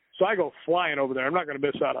 So I go flying over there. I'm not going to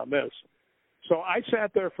miss out on this. So I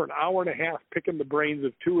sat there for an hour and a half picking the brains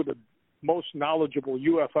of two of the most knowledgeable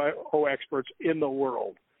UFO experts in the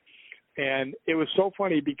world. And it was so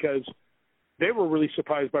funny because they were really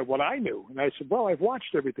surprised by what I knew. And I said, well, I've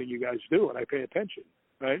watched everything you guys do, and I pay attention,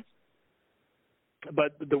 right?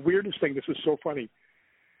 But the weirdest thing, this is so funny,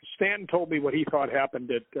 Stanton told me what he thought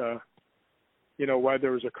happened at, why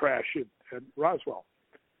there was a crash at Roswell,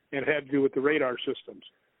 and it had to do with the radar systems.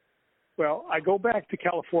 Well, I go back to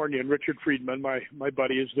California, and Richard Friedman, my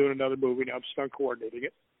buddy, is doing another movie now. I'm stunt coordinating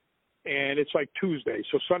it. And it's like Tuesday.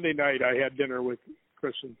 So Sunday night, I had dinner with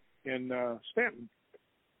Chris and Stanton.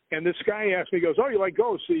 And this guy asked me, he goes, oh, you like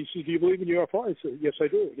ghosts? He says, do you believe in UFO? I said, yes, I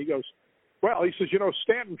do. And he goes, well, he says,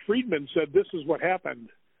 Stanton Friedman said this is what happened.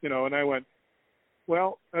 And I went,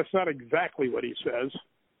 well, that's not exactly what he says.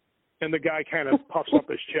 And the guy kind of puffs up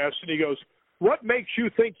his chest, and he goes, what makes you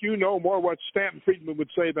think you know more what Stanton Friedman would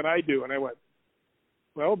say than I do? And I went,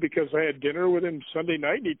 well, because I had dinner with him Sunday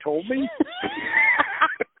night, and he told me.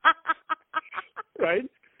 Right?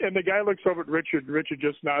 And the guy looks over at Richard, and Richard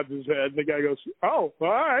just nods his head, and the guy goes, oh, all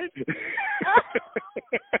right.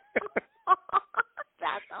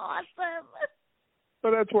 That's awesome.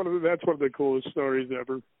 Well, that's one of the coolest stories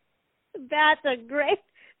ever. That's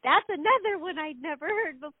another one I'd never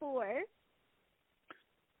heard before.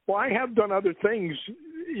 Well, I have done other things,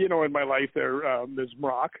 in my life there, Ms.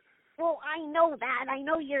 Brock. Well, I know that. I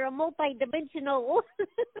know you're a multi-dimensional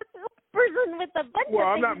person with a bunch of Well,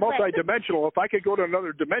 I'm things not multi-dimensional. If I could go to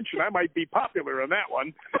another dimension, I might be popular on that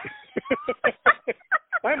one.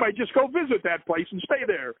 I might just go visit that place and stay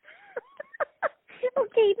there.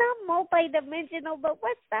 Okay, not multi-dimensional, but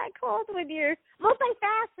what's that called when you're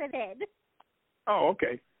multifaceted? Oh,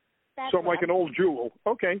 okay. So I'm like an old jewel.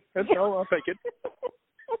 Okay, I'll take it.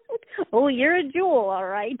 Oh, you're a jewel, all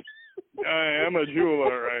right. I am a jewel,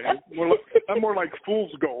 all right. I'm more like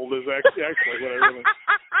fool's gold is actually what I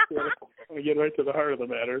want to get right to the heart of the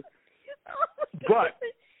matter. But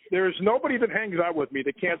there's nobody that hangs out with me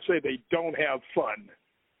that can't say they don't have fun.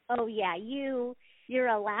 Oh, yeah, you're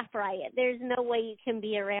a laugh riot. There's no way you can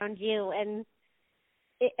be around you. And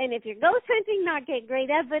if you're ghost hunting, not get great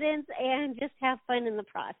evidence and just have fun in the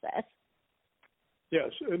process.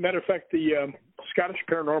 Yes. As a matter of fact, the Scottish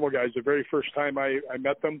Paranormal guys, the very first time I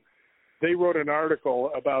met them, they wrote an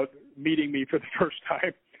article about meeting me for the first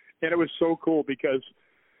time. And it was so cool because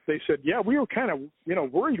they said, yeah, we were kind of,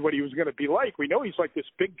 worried what he was going to be like. We know he's like this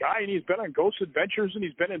big guy and he's been on Ghost Adventures and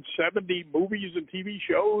he's been in 70 movies and TV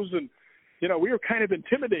shows. And, we were kind of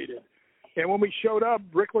intimidated. And when we showed up,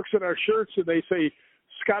 Rick looks at our shirts and they say,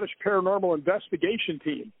 Scottish Paranormal Investigation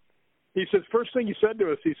Team. He says, first thing he said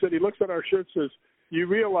to us, he looks at our shirts and says, you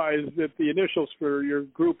realize that the initials for your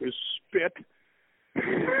group is SPIT.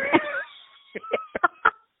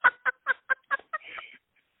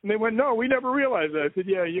 And they went, no, we never realized that. I said,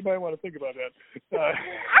 yeah, you might want to think about that.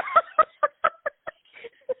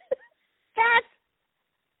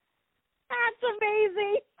 That's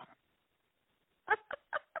amazing.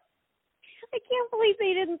 I can't believe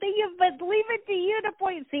they didn't think of, but leave it to you to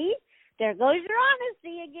point. See, there goes your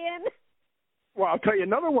honesty again. Well, I'll tell you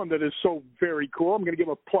another one that is so very cool. I'm going to give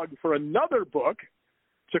a plug for another book.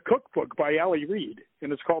 It's a cookbook by Allie Reed,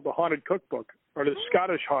 and it's called The Haunted Cookbook, or the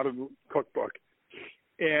Scottish Haunted Cookbook.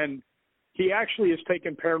 And he actually has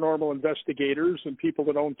taken paranormal investigators and people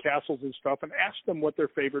that own castles and stuff and asked them what their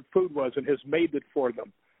favorite food was and has made it for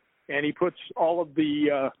them. And he puts all of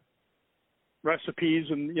the recipes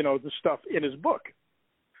and, the stuff in his book.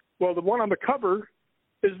 Well, the one on the cover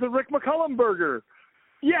is the Rick McCullum burger.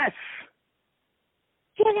 Yes!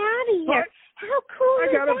 Get out of here. How cool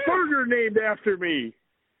is that? I got a burger named after me.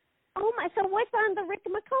 Oh, my. So what's on the Rick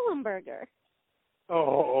McCullum burger?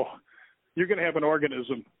 Oh, you're going to have an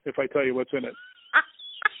organism if I tell you what's in it.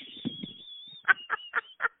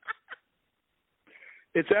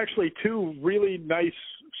 It's actually two really nice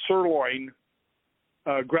sirloin,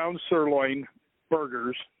 ground sirloin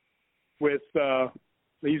burgers with,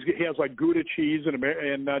 he has like Gouda cheese and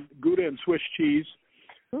Gouda and Swiss cheese.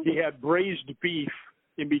 Ooh. He had braised beef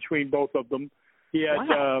in between both of them. He had,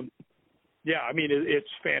 wow. It's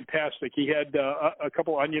fantastic. He had a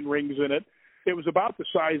couple onion rings in it. It was about the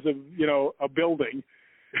size of, a building.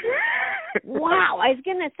 Wow. I was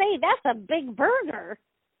going to say, that's a big burger.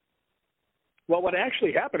 Well, what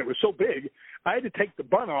actually happened, it was so big, I had to take the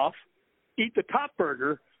bun off, eat the top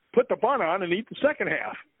burger, put the bun on, and eat the second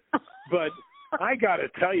half. But I got to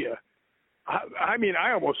tell you,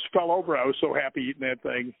 I almost fell over. I was so happy eating that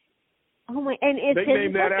thing. Oh, my. And they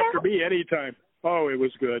named that after me anytime. Oh, it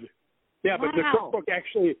was good. Yeah, wow. But the cookbook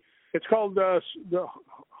actually, it's called the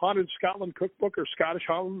Haunted Scotland Cookbook or Scottish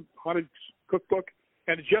Haunted Cookbook,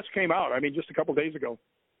 and it just came out, just a couple days ago.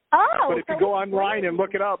 Oh. But if you go online and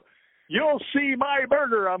look it up, you'll see my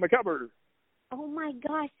burger on the cover. Oh, my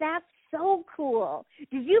gosh, that's so cool.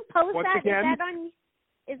 Did you post Once that? Again,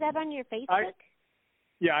 is that on your Facebook?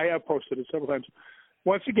 Yeah, I have posted it several times.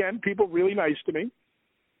 Once again, people really nice to me.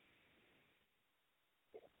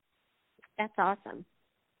 That's awesome.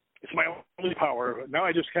 It's my only power. Now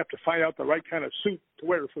I just have to find out the right kind of suit to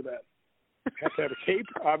wear for that. I have to have a cape,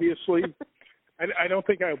 obviously. I don't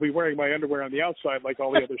think I'll be wearing my underwear on the outside like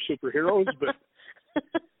all the other superheroes, but...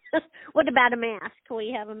 What about a mask? Can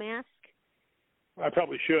we have a mask? I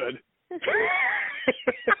probably should.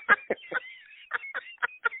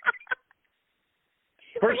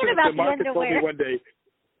 Person at the market told me one day.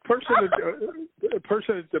 A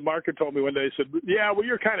person at the market told me one day. Said, "Yeah, well,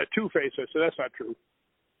 you're kind of two-faced." I said, "That's not true."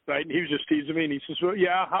 Right? And he was just teasing me, and he says, "Well,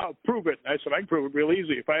 yeah, how prove it?" And I said, "I can prove it real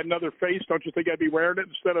easy. If I had another face, don't you think I'd be wearing it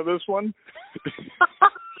instead of this one?"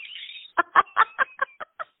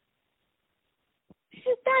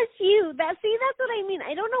 That's you. That's what I mean.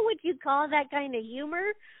 I don't know what you call that kind of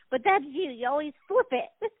humor, but that's you. You always flip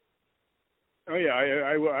it. Oh yeah,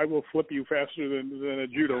 I will flip you faster than a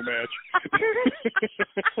judo match.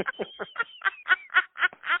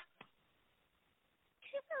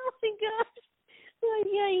 Oh my gosh!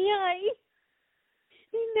 Ay.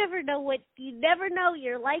 You never know.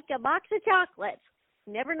 You're like a box of chocolates.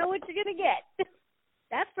 You never know what you're gonna get.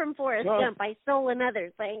 That's from Forrest Gump. I stole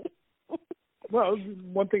another thing. Well,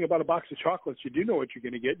 one thing about a box of chocolates, you do know what you're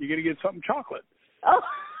going to get. You're going to get something chocolate. Oh,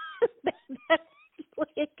 that's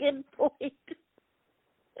a good point.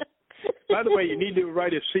 By the way, you need to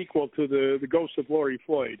write a sequel to the Ghost of Lori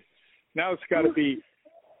Floyd. Now it's got to be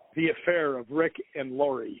The Affair of Rick and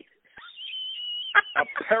Lori. A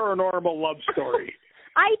paranormal love story.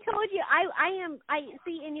 I told you I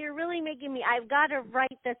see, and you're really making me. I've got to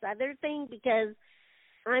write this other thing because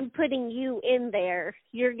I'm putting you in there.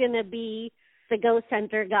 You're gonna be the ghost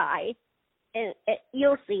hunter guy, and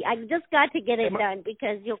you'll see. I just got to get it done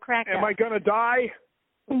because you'll crack up. Am I gonna die?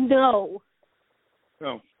 No.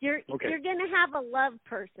 No. You're okay. You're gonna have a love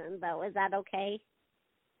person though. Is that okay?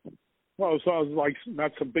 Well, it sounds like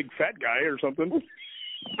not some big fat guy or something. No.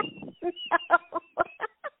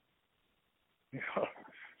 Yeah.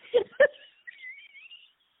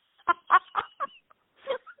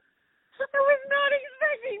 I was not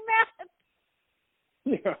expecting that.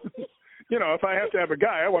 Yeah. You know, if I have to have a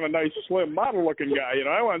guy, I want a nice, slim, model-looking guy. You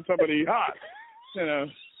know, I want somebody hot. You know.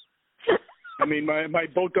 I mean, my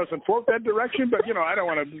boat doesn't float that direction, but, you know, I don't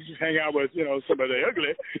want to hang out with, you know, somebody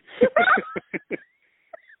ugly.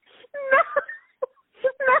 No,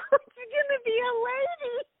 you're going to be a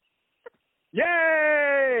lady.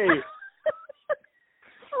 Yay!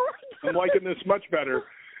 Oh I'm liking this much better.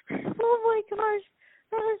 Oh my gosh,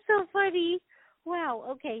 that was so funny. Wow.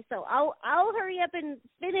 Okay, so I'll hurry up and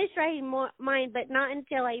finish writing mine, but not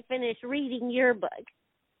until I finish reading your book.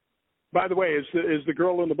 By the way, is the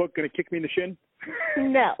girl in the book going to kick me in the shin?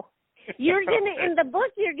 No, you're gonna in the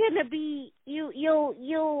book. You're gonna be you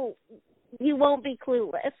won't be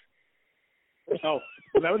clueless. Oh,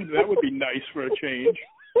 that would be nice for a change.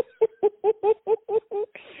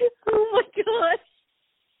 Oh my gosh!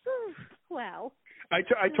 Wow.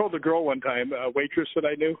 I told a girl one time, a waitress that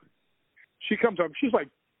I knew, she comes up, she's like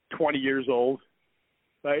 20 years old,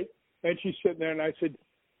 right? And she's sitting there, and I said,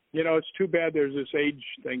 you know, it's too bad there's this age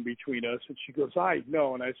thing between us. And she goes, I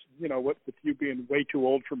know. And I said, you know, what with you being way too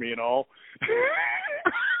old for me and all.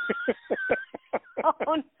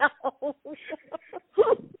 Oh, no.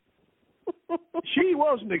 She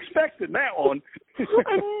wasn't expecting that one.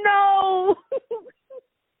 No.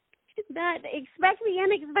 That expect the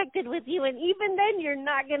unexpected with you, and even then you're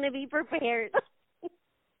not going to be prepared.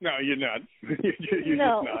 No, you're not. You're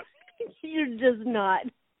no, just not. You're just not.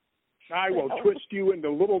 I will twist you into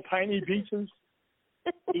little tiny pieces,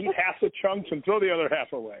 eat half the chunks, and throw the other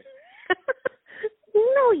half away.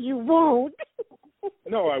 No, you won't.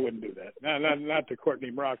 No, I wouldn't do that. Not to Courtney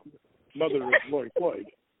Brock, mother of Lloyd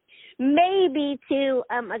Floyd. Maybe to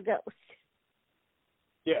a ghost.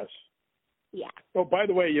 Yes. Yeah. Oh, by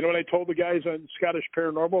the way, you know what I told the guys on Scottish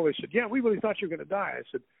Paranormal? They said, yeah, we really thought you were going to die. I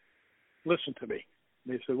said, listen to me.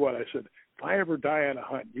 And they said, what? I said, if I ever die on a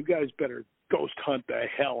hunt, you guys better ghost hunt the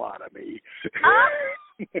hell out of me.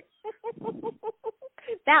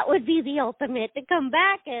 That would be the ultimate, to come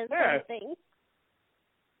back as something.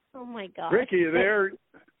 Oh, my God. Ricky, you there?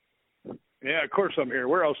 Yeah, of course I'm here.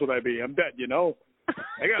 Where else would I be? I'm dead, you know.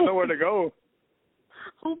 I got nowhere to go.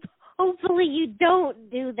 Hopefully you don't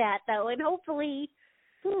do that, though, and hopefully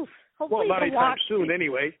well, not anytime soon,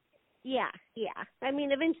 anyway. Yeah. I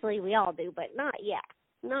mean, eventually we all do, but not yet.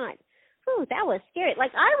 Not. Ooh, that was scary.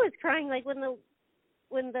 Like, I was crying, like when the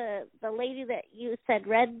lady that you said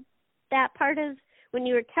read that part of when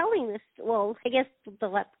you were telling this. Well, I guess the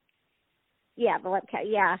Lepcat.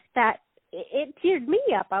 Yeah, that it teared me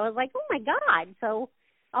up. I was like, oh my God. So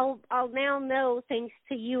I'll now know, thanks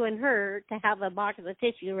to you and her, to have a box of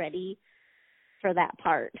tissue ready for that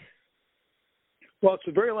part. Well, it's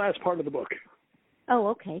the very last part of the book. Oh,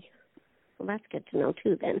 okay. Well, that's good to know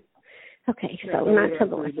too. Then, okay. So not to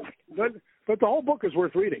the last part. But the whole book is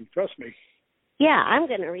worth reading. Trust me. Yeah, I'm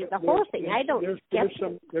going to read the whole thing. I don't.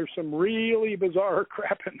 There's some really bizarre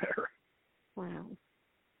crap in there. Wow.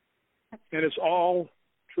 And it's all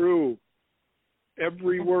true.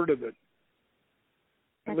 Every word of it.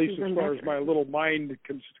 At least as far as my little mind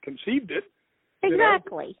conceived it.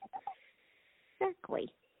 Exactly.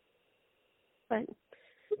 Exactly. But,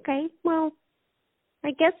 okay, well,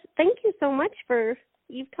 I guess thank you so much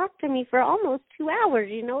you've talked to me for almost 2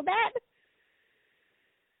 hours, you know that?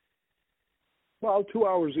 Well, 2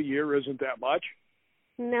 hours a year isn't that much.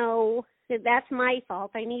 No, that's my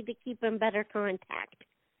fault. I need to keep in better contact.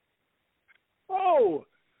 Oh,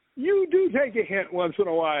 you do take a hint once in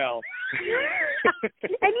a while. And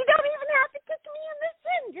you don't even have to kick me in the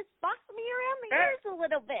shin. Just box me around the ears a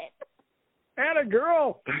little bit. And a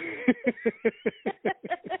girl.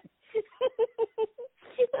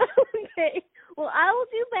 Okay. Well, I'll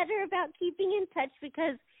do better about keeping in touch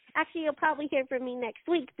because actually you'll probably hear from me next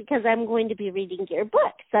week because I'm going to be reading your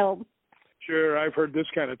book. So. Sure, I've heard this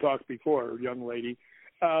kind of talk before, young lady.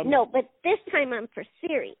 No, but this time I'm for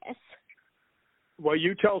serious. Well,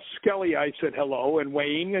 you tell Skelly I said hello, and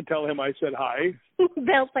Wayne, and tell him I said hi.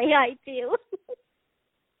 They'll say hi too.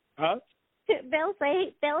 Huh? They'll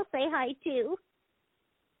say hi too.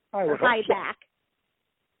 I would hi hope so. back.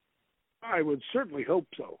 I would certainly hope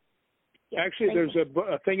so. Yes, Actually, there's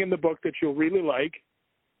a thing in the book that you'll really like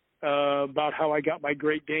about how I got my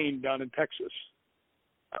Great Dane down in Texas.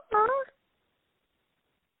 Uh-huh.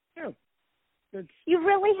 Yeah. You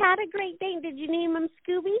really had a Great Dane. Did you name him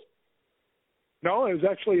Scooby? No, it was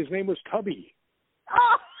actually, his name was Tubby.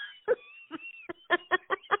 Oh!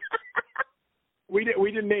 We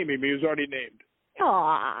didn't name him. He was already named.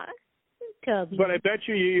 Aw, Tubby. But I bet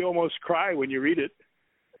you almost cry when you read it.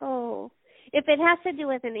 Oh. If it has to do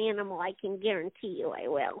with an animal, I can guarantee you I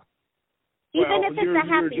will. Even if it's a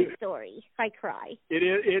happy story, I cry. It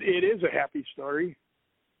is a happy story.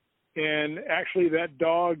 And actually, that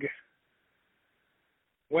dog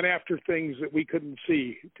went after things that we couldn't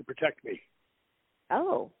see to protect me.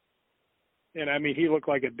 Oh. And, I mean, he looked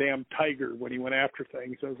like a damn tiger when he went after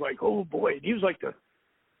things. I was like, oh, boy. He was like the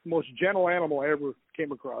most gentle animal I ever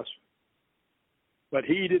came across. But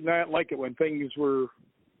he did not like it when things were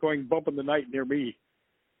going bump in the night near me.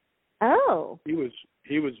 Oh. He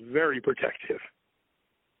was very protective.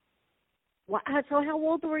 Wow. So how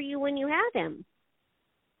old were you when you had him?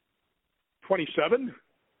 27.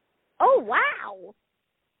 Oh, wow.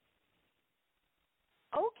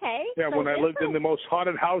 Okay. Yeah, so when I lived in the most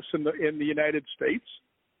haunted house in the United States.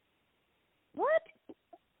 What?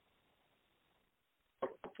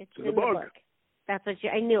 It's in in the the book. That's what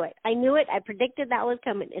I knew it. I predicted that was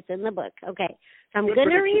coming. It's in the book. Okay. So I'm Good going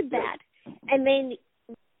to prediction. read that. And then,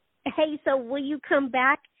 hey, so will you come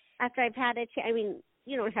back after I've had a chance? I mean,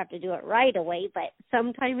 you don't have to do it right away, but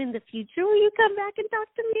sometime in the future, will you come back and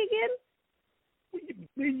talk to me again?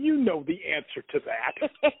 You know the answer to that.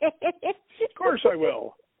 Of course I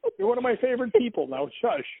will. You're one of my favorite people. Now,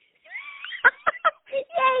 shush.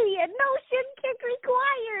 Yay, no shin kick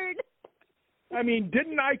required. I mean,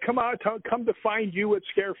 didn't I come to find you at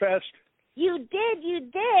Scarefest? You did.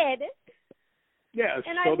 Yes,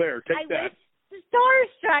 And so there, take that. I was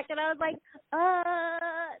starstruck, and I was like,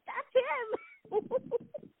 that's him.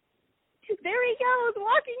 There he goes,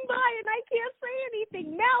 walking by, and I can't say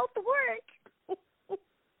anything. Mouth work.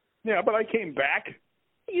 Yeah, but I came back.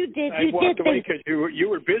 You did. I walked away because you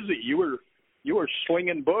were busy. You were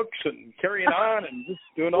slinging books and carrying on and just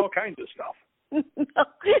doing all kinds of stuff. No,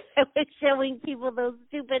 I was showing people those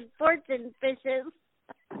stupid fortune fishes.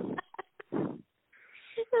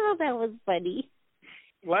 Oh, that was funny.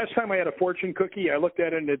 Last time I had a fortune cookie, I looked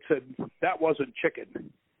at it and it said, that wasn't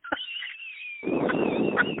chicken.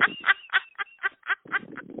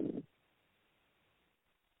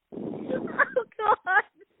 Oh, God.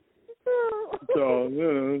 So,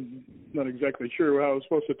 not exactly sure how I was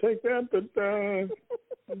supposed to take that, but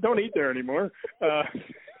don't eat there anymore.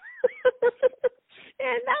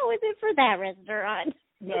 And that was it for that restaurant.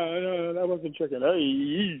 No, that wasn't chicken.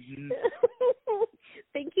 Hey.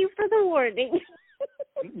 Thank you for the warning.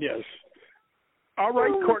 Yes. All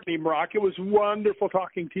right, Courtney Brock, it was wonderful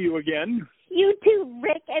talking to you again. You too,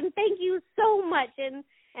 Rick, and thank you so much, and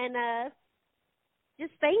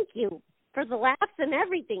just thank you for the laughs and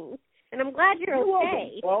everything. And I'm glad you're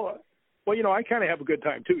okay. Well, I kind of have a good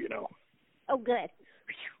time too, Oh, good.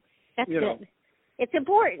 That's You good. know. It's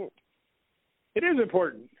important. It is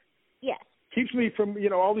important. Yes. Keeps me from,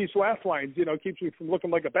 all these laugh lines, keeps me from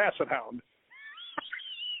looking like a basset hound.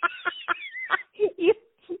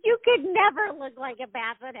 You could never look like a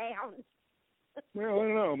basset hound. Well, I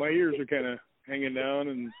don't know. My ears are kind of hanging down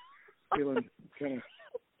and feeling kind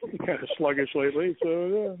of sluggish lately, so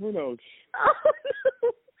yeah, who knows? Oh,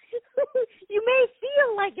 no. You may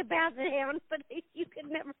feel like a basset hound, but you could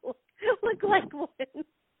never look like one.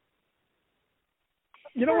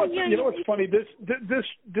 You know what? You know what's funny?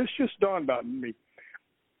 This just dawned on me.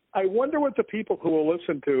 I wonder what the people who will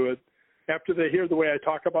listen to it after they hear the way I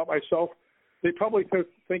talk about myself, they probably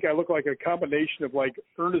think I look like a combination of like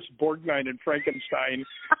Ernest Borgnine and Frankenstein.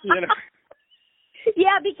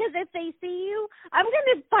 Yeah, because if they see you, I'm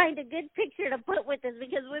going to find a good picture to put with this,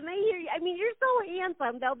 because when they hear you, I mean, you're so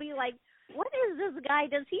handsome, they'll be like, what is this guy?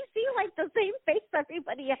 Does he see like the same face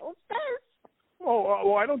everybody else does? Oh,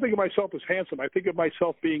 well, I don't think of myself as handsome. I think of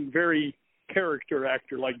myself being very character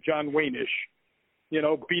actor, like John Wayne-ish.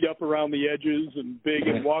 Beat up around the edges and big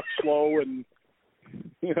and walk slow and,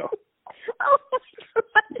 Oh,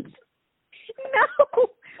 my God. No,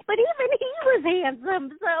 but even he was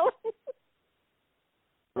handsome, so.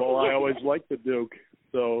 Well, I always liked the Duke,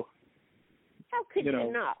 so. How could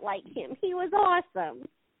you not like him? He was awesome.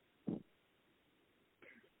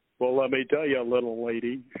 Well, let me tell you, little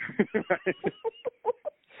lady. Hey,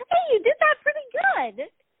 you did that pretty good.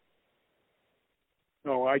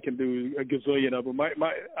 Oh, I can do a gazillion of them.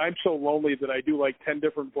 I'm so lonely that I do like 10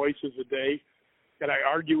 different voices a day, and I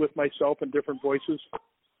argue with myself in different voices. Oh,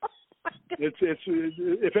 my It's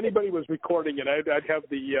if anybody was recording it, I'd have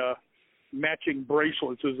the matching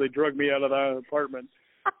bracelets as they drug me out of the apartment.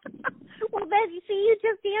 Well, then, you see, you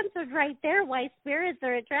just answered right there why spirits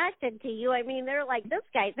are attracted to you. I mean, they're like, this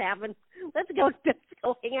guy's let's go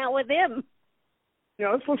hang out with him.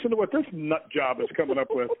 Yeah, let's listen to what this nut job is coming up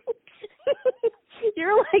with.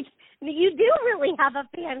 You're like, you do really have a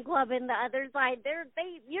fan club in the other side.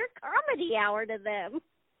 You're comedy hour to them.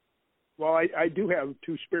 Well, I do have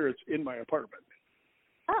two spirits in my apartment.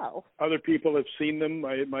 Oh. Other people have seen them.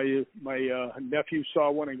 My nephew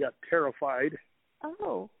saw one and got terrified.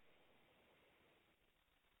 Oh.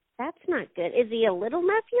 That's not good. Is he a little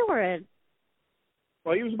nephew or a...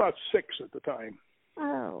 Well, he was about 6 at the time.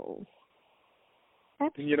 Oh.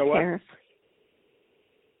 That's and you know what?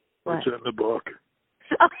 What's in the book?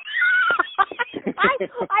 Why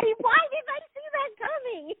did I see that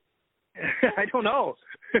coming? I don't know.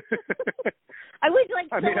 I was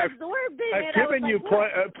absorbed in it. I've given you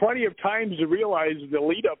plenty of times to realize the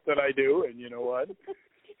lead up that I do, and you know what?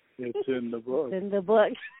 It's in the book. It's in the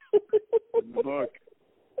book. In the book.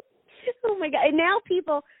 Oh my God! And now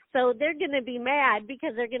people, so they're going to be mad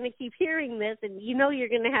because they're going to keep hearing this, and you know you're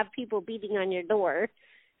going to have people beating on your door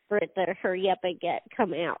for it to hurry up and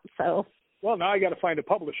come out. So. Well, now I got to find a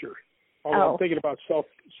publisher. Although I'm thinking about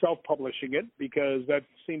self-publishing it because that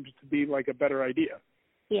seems to be like a better idea.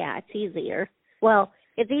 Yeah, it's easier. Well,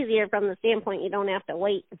 it's easier from the standpoint you don't have to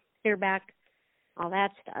wait, hear back, all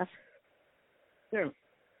that stuff. Yeah.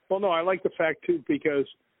 Well, no, I like the fact, too, because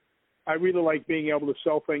I really like being able to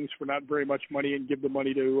sell things for not very much money and give the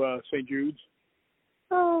money to St. Jude's.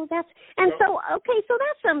 Oh, so that's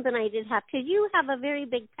something I did have, because you have a very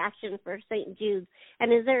big passion for St. Jude's.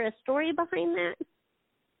 And is there a story behind that?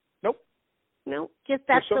 Nope. No, just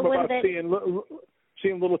that's the one that...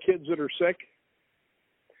 Seeing little kids that are sick.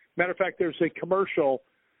 Matter of fact, there's a commercial.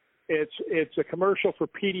 It's a commercial for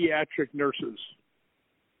pediatric nurses,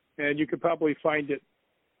 and you could probably find it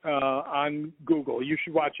on Google. You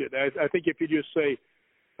should watch it. I think if you just say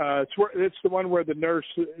it's the one where the nurse,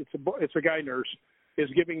 it's a guy nurse, is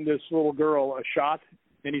giving this little girl a shot,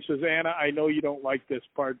 and he says, Anna, I know you don't like this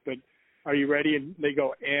part, but are you ready? And they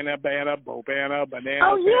go, Anna, Banna, Bobana, Banana,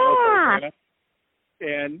 oh, yeah. Bobana.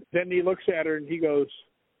 And then he looks at her and he goes,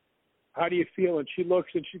 how do you feel? And she looks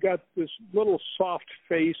and she got this little soft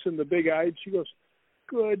face and the big eyes. She goes,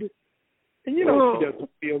 good. And she doesn't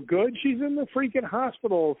feel good. She's in the freaking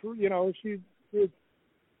hospital. It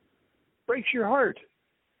breaks your heart.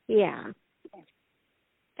 Yeah.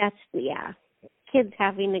 Kids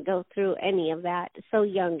having to go through any of that so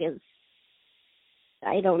young is,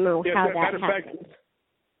 I don't know how that happens.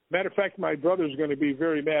 Matter of fact, my brother's going to be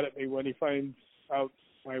very mad at me when he finds out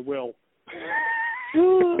my will.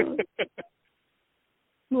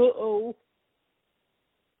 Uh-oh.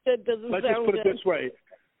 That doesn't Let's sound just put good. it this way.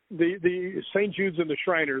 The St. Jude's and the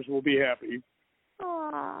Shriners will be happy.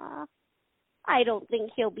 Aww. I don't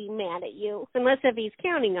think he'll be mad at you, unless if he's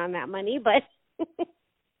counting on that money, but...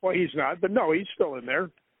 Well, he's not, but no, he's still in there.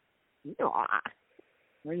 Aww.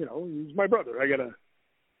 Well, he's my brother. I got to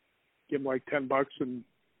give him like $10 and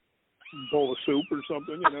a bowl of soup or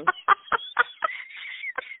something,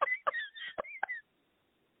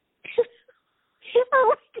 Oh,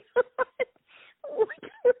 my God. Oh, my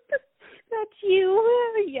God. That's you.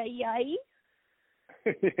 Yay.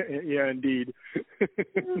 Yeah, indeed.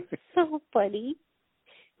 So funny.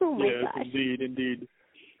 Oh, my gosh. Yes, indeed.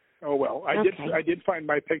 Oh, well, I did find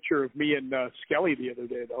my picture of me and Skelly the other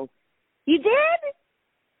day, though. You did?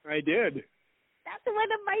 I did. That's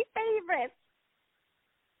one of my favorites.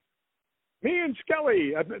 Me and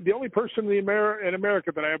Skelly, the only person in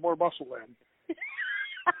America that I have more muscle than.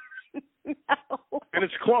 No. And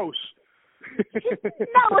it's close.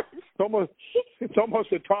 No. It's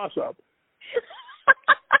almost a toss-up.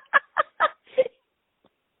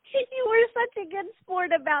 You were such a good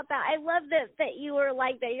sport about that. I love that you were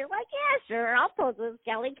like that. You're like, yeah, sure, I'll pose with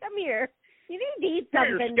Skelly. Come here. You need to eat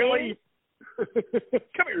something, Skelly.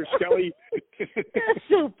 Come here, Skelly. That's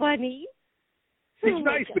so funny. He's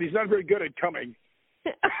nice, but he's not very good at coming.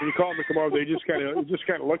 When you call him to come over, he just kind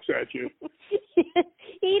of looks at you.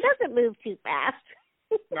 He doesn't move too fast.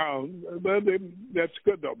 No, but that's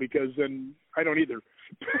good though, because then I don't either.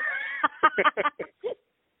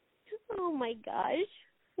 Oh my gosh!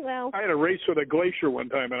 Well, I had a race with a glacier one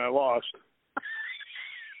time and I lost.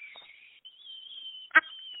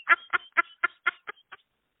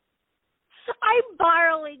 I'm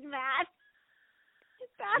borrowing that.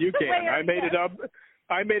 That's you can. I made it up.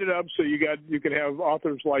 I made it up so you can have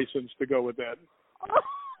author's license to go with that.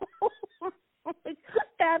 Oh,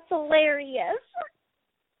 that's hilarious.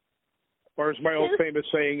 Or as my old famous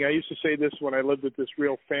saying, I used to say this when I lived at this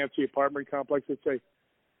real fancy apartment complex. I'd say,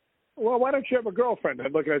 well, why don't you have a girlfriend?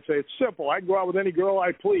 I'd look and I'd say, it's simple. I can go out with any girl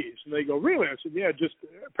I please. And they go, really? I said, yeah, just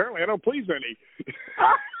apparently I don't please any.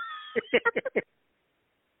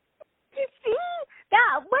 See?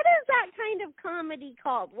 Yeah, what is that kind of comedy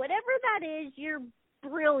called? Whatever that is, you're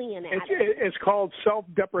brilliant at it. It's called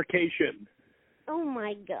self-deprecation. Oh,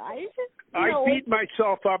 my gosh. I beat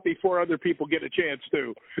myself up before other people get a chance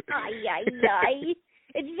to.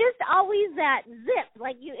 It's just always that zip.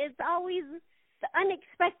 Like it's always the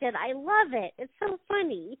unexpected. I love it. It's so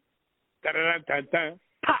funny. Da-da-da-da-da.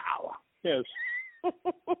 Pow! Yes. With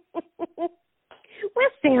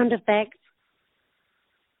sound effects.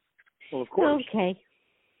 Well, of course. Okay.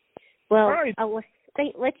 Well, right. I'll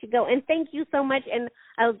let you go. And thank you so much. And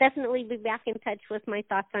I'll definitely be back in touch with my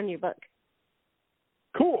thoughts on your book.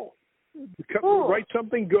 Cool. Write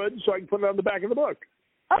something good so I can put it on the back of the book.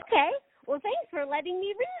 Okay. Well, thanks for letting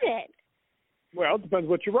me read it. Well, it depends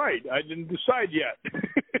what you write. I didn't decide yet.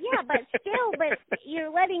 Yeah, but you're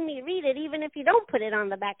letting me read it even if you don't put it on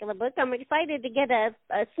the back of the book. I'm excited to get a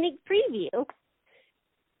sneak preview.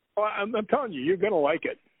 Well, I'm telling you, you're going to like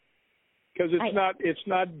it. Because it's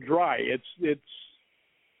not dry. It's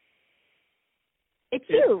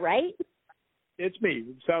you, right? It's me.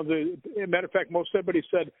 It sounds. As a matter of fact, most everybody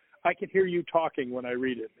said I can hear you talking when I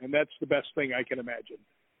read it, and that's the best thing I can imagine.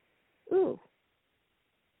 Ooh,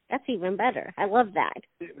 that's even better. I love that.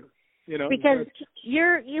 You know, because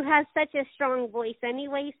you have such a strong voice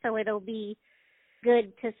anyway, so it'll be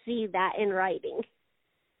good to see that in writing.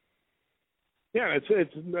 Yeah,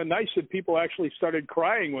 it's nice that people actually started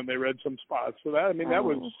crying when they read some spots. So that that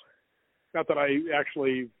was not that I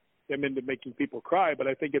actually am into making people cry, but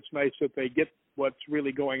I think it's nice that they get what's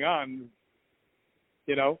really going on.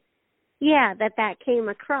 You know? Yeah, that came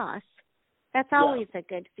across. That's always a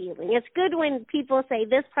good feeling. It's good when people say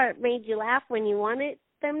this part made you laugh when you wanted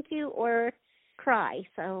them to, or cry.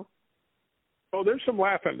 So. Oh, there's some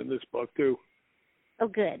laughing in this book too. Oh,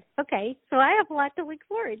 good. Okay. So I have a lot to look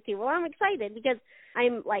forward to. Well, I'm excited because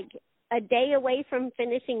I'm like a day away from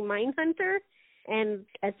finishing Mindhunter. And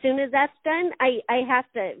as soon as that's done, I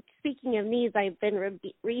have to, speaking of knees, I've been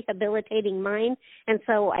rehabilitating mine. And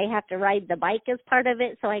so I have to ride the bike as part of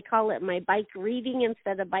it. So I call it my bike reading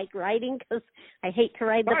instead of bike riding because I hate to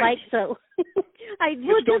ride the bike. So I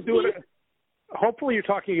just don't do it. Hopefully you're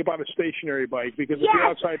talking about a stationary bike, because if you're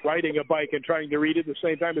outside riding a bike and trying to read at the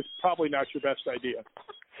same time, it's probably not your best idea.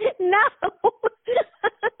 No.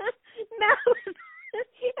 No.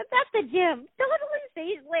 It's at the gym. Totally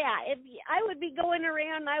stationary. Yeah, if I would be going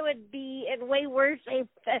around, I would be in way worse shape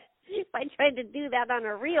if I tried to do that on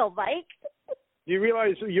a real bike. You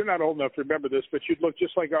realize you're not old enough to remember this, but you'd look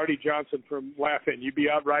just like Artie Johnson from Laughing. You'd be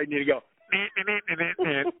out riding and you'd go,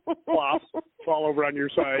 flop, fall over on your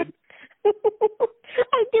side.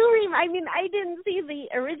 I do. I didn't see the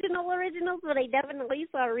originals, but I definitely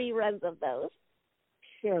saw reruns of those.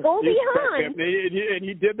 Yeah. Goldie Hawn. And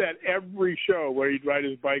he did that every show where he'd ride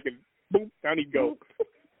his bike and boom, down he'd go.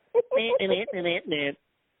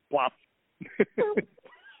 Plop.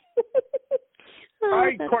 All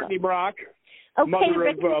right, Courtney Brock, mother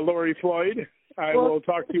of Lori Floyd. I will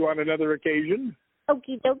talk to you on another occasion.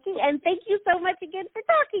 Okie dokie. And thank you so much again for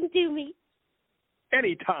talking to me.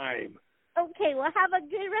 Anytime. Okay, well, have a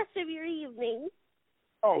good rest of your evening.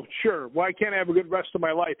 Oh, sure. Well, I can't have a good rest of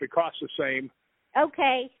my life. It costs the same.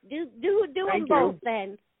 Okay. Do them both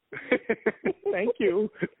then. Thank you.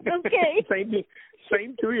 Okay. Same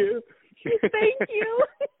to you. Thank you.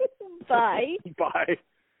 Bye. Bye.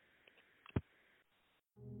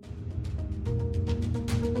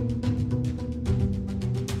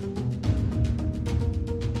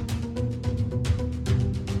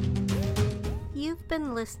 You've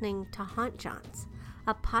been listening to Haunt Jaunts,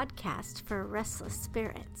 a podcast for restless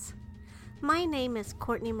spirits. My name is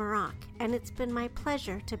Courtney Maroc, and it's been my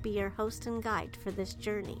pleasure to be your host and guide for this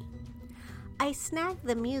journey. I snagged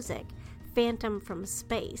the music Phantom from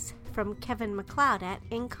Space from Kevin MacLeod at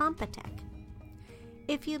Incompetech.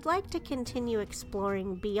 If you'd like to continue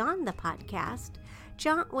exploring beyond the podcast,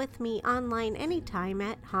 jaunt with me online anytime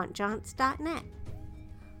at hauntjaunts.net.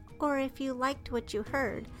 Or if you liked what you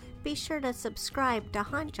heard, be sure to subscribe to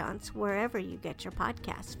Haunt Jaunts wherever you get your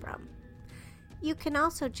podcasts from. You can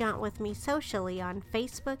also jaunt with me socially on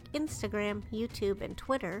Facebook, Instagram, YouTube, and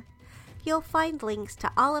Twitter. You'll find links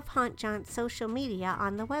to all of Haunt Jaunt's social media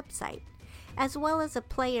on the website, as well as a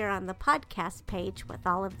player on the podcast page with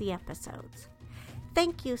all of the episodes.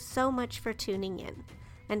 Thank you so much for tuning in.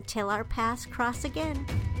 Until our paths cross again,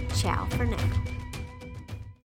 ciao for now.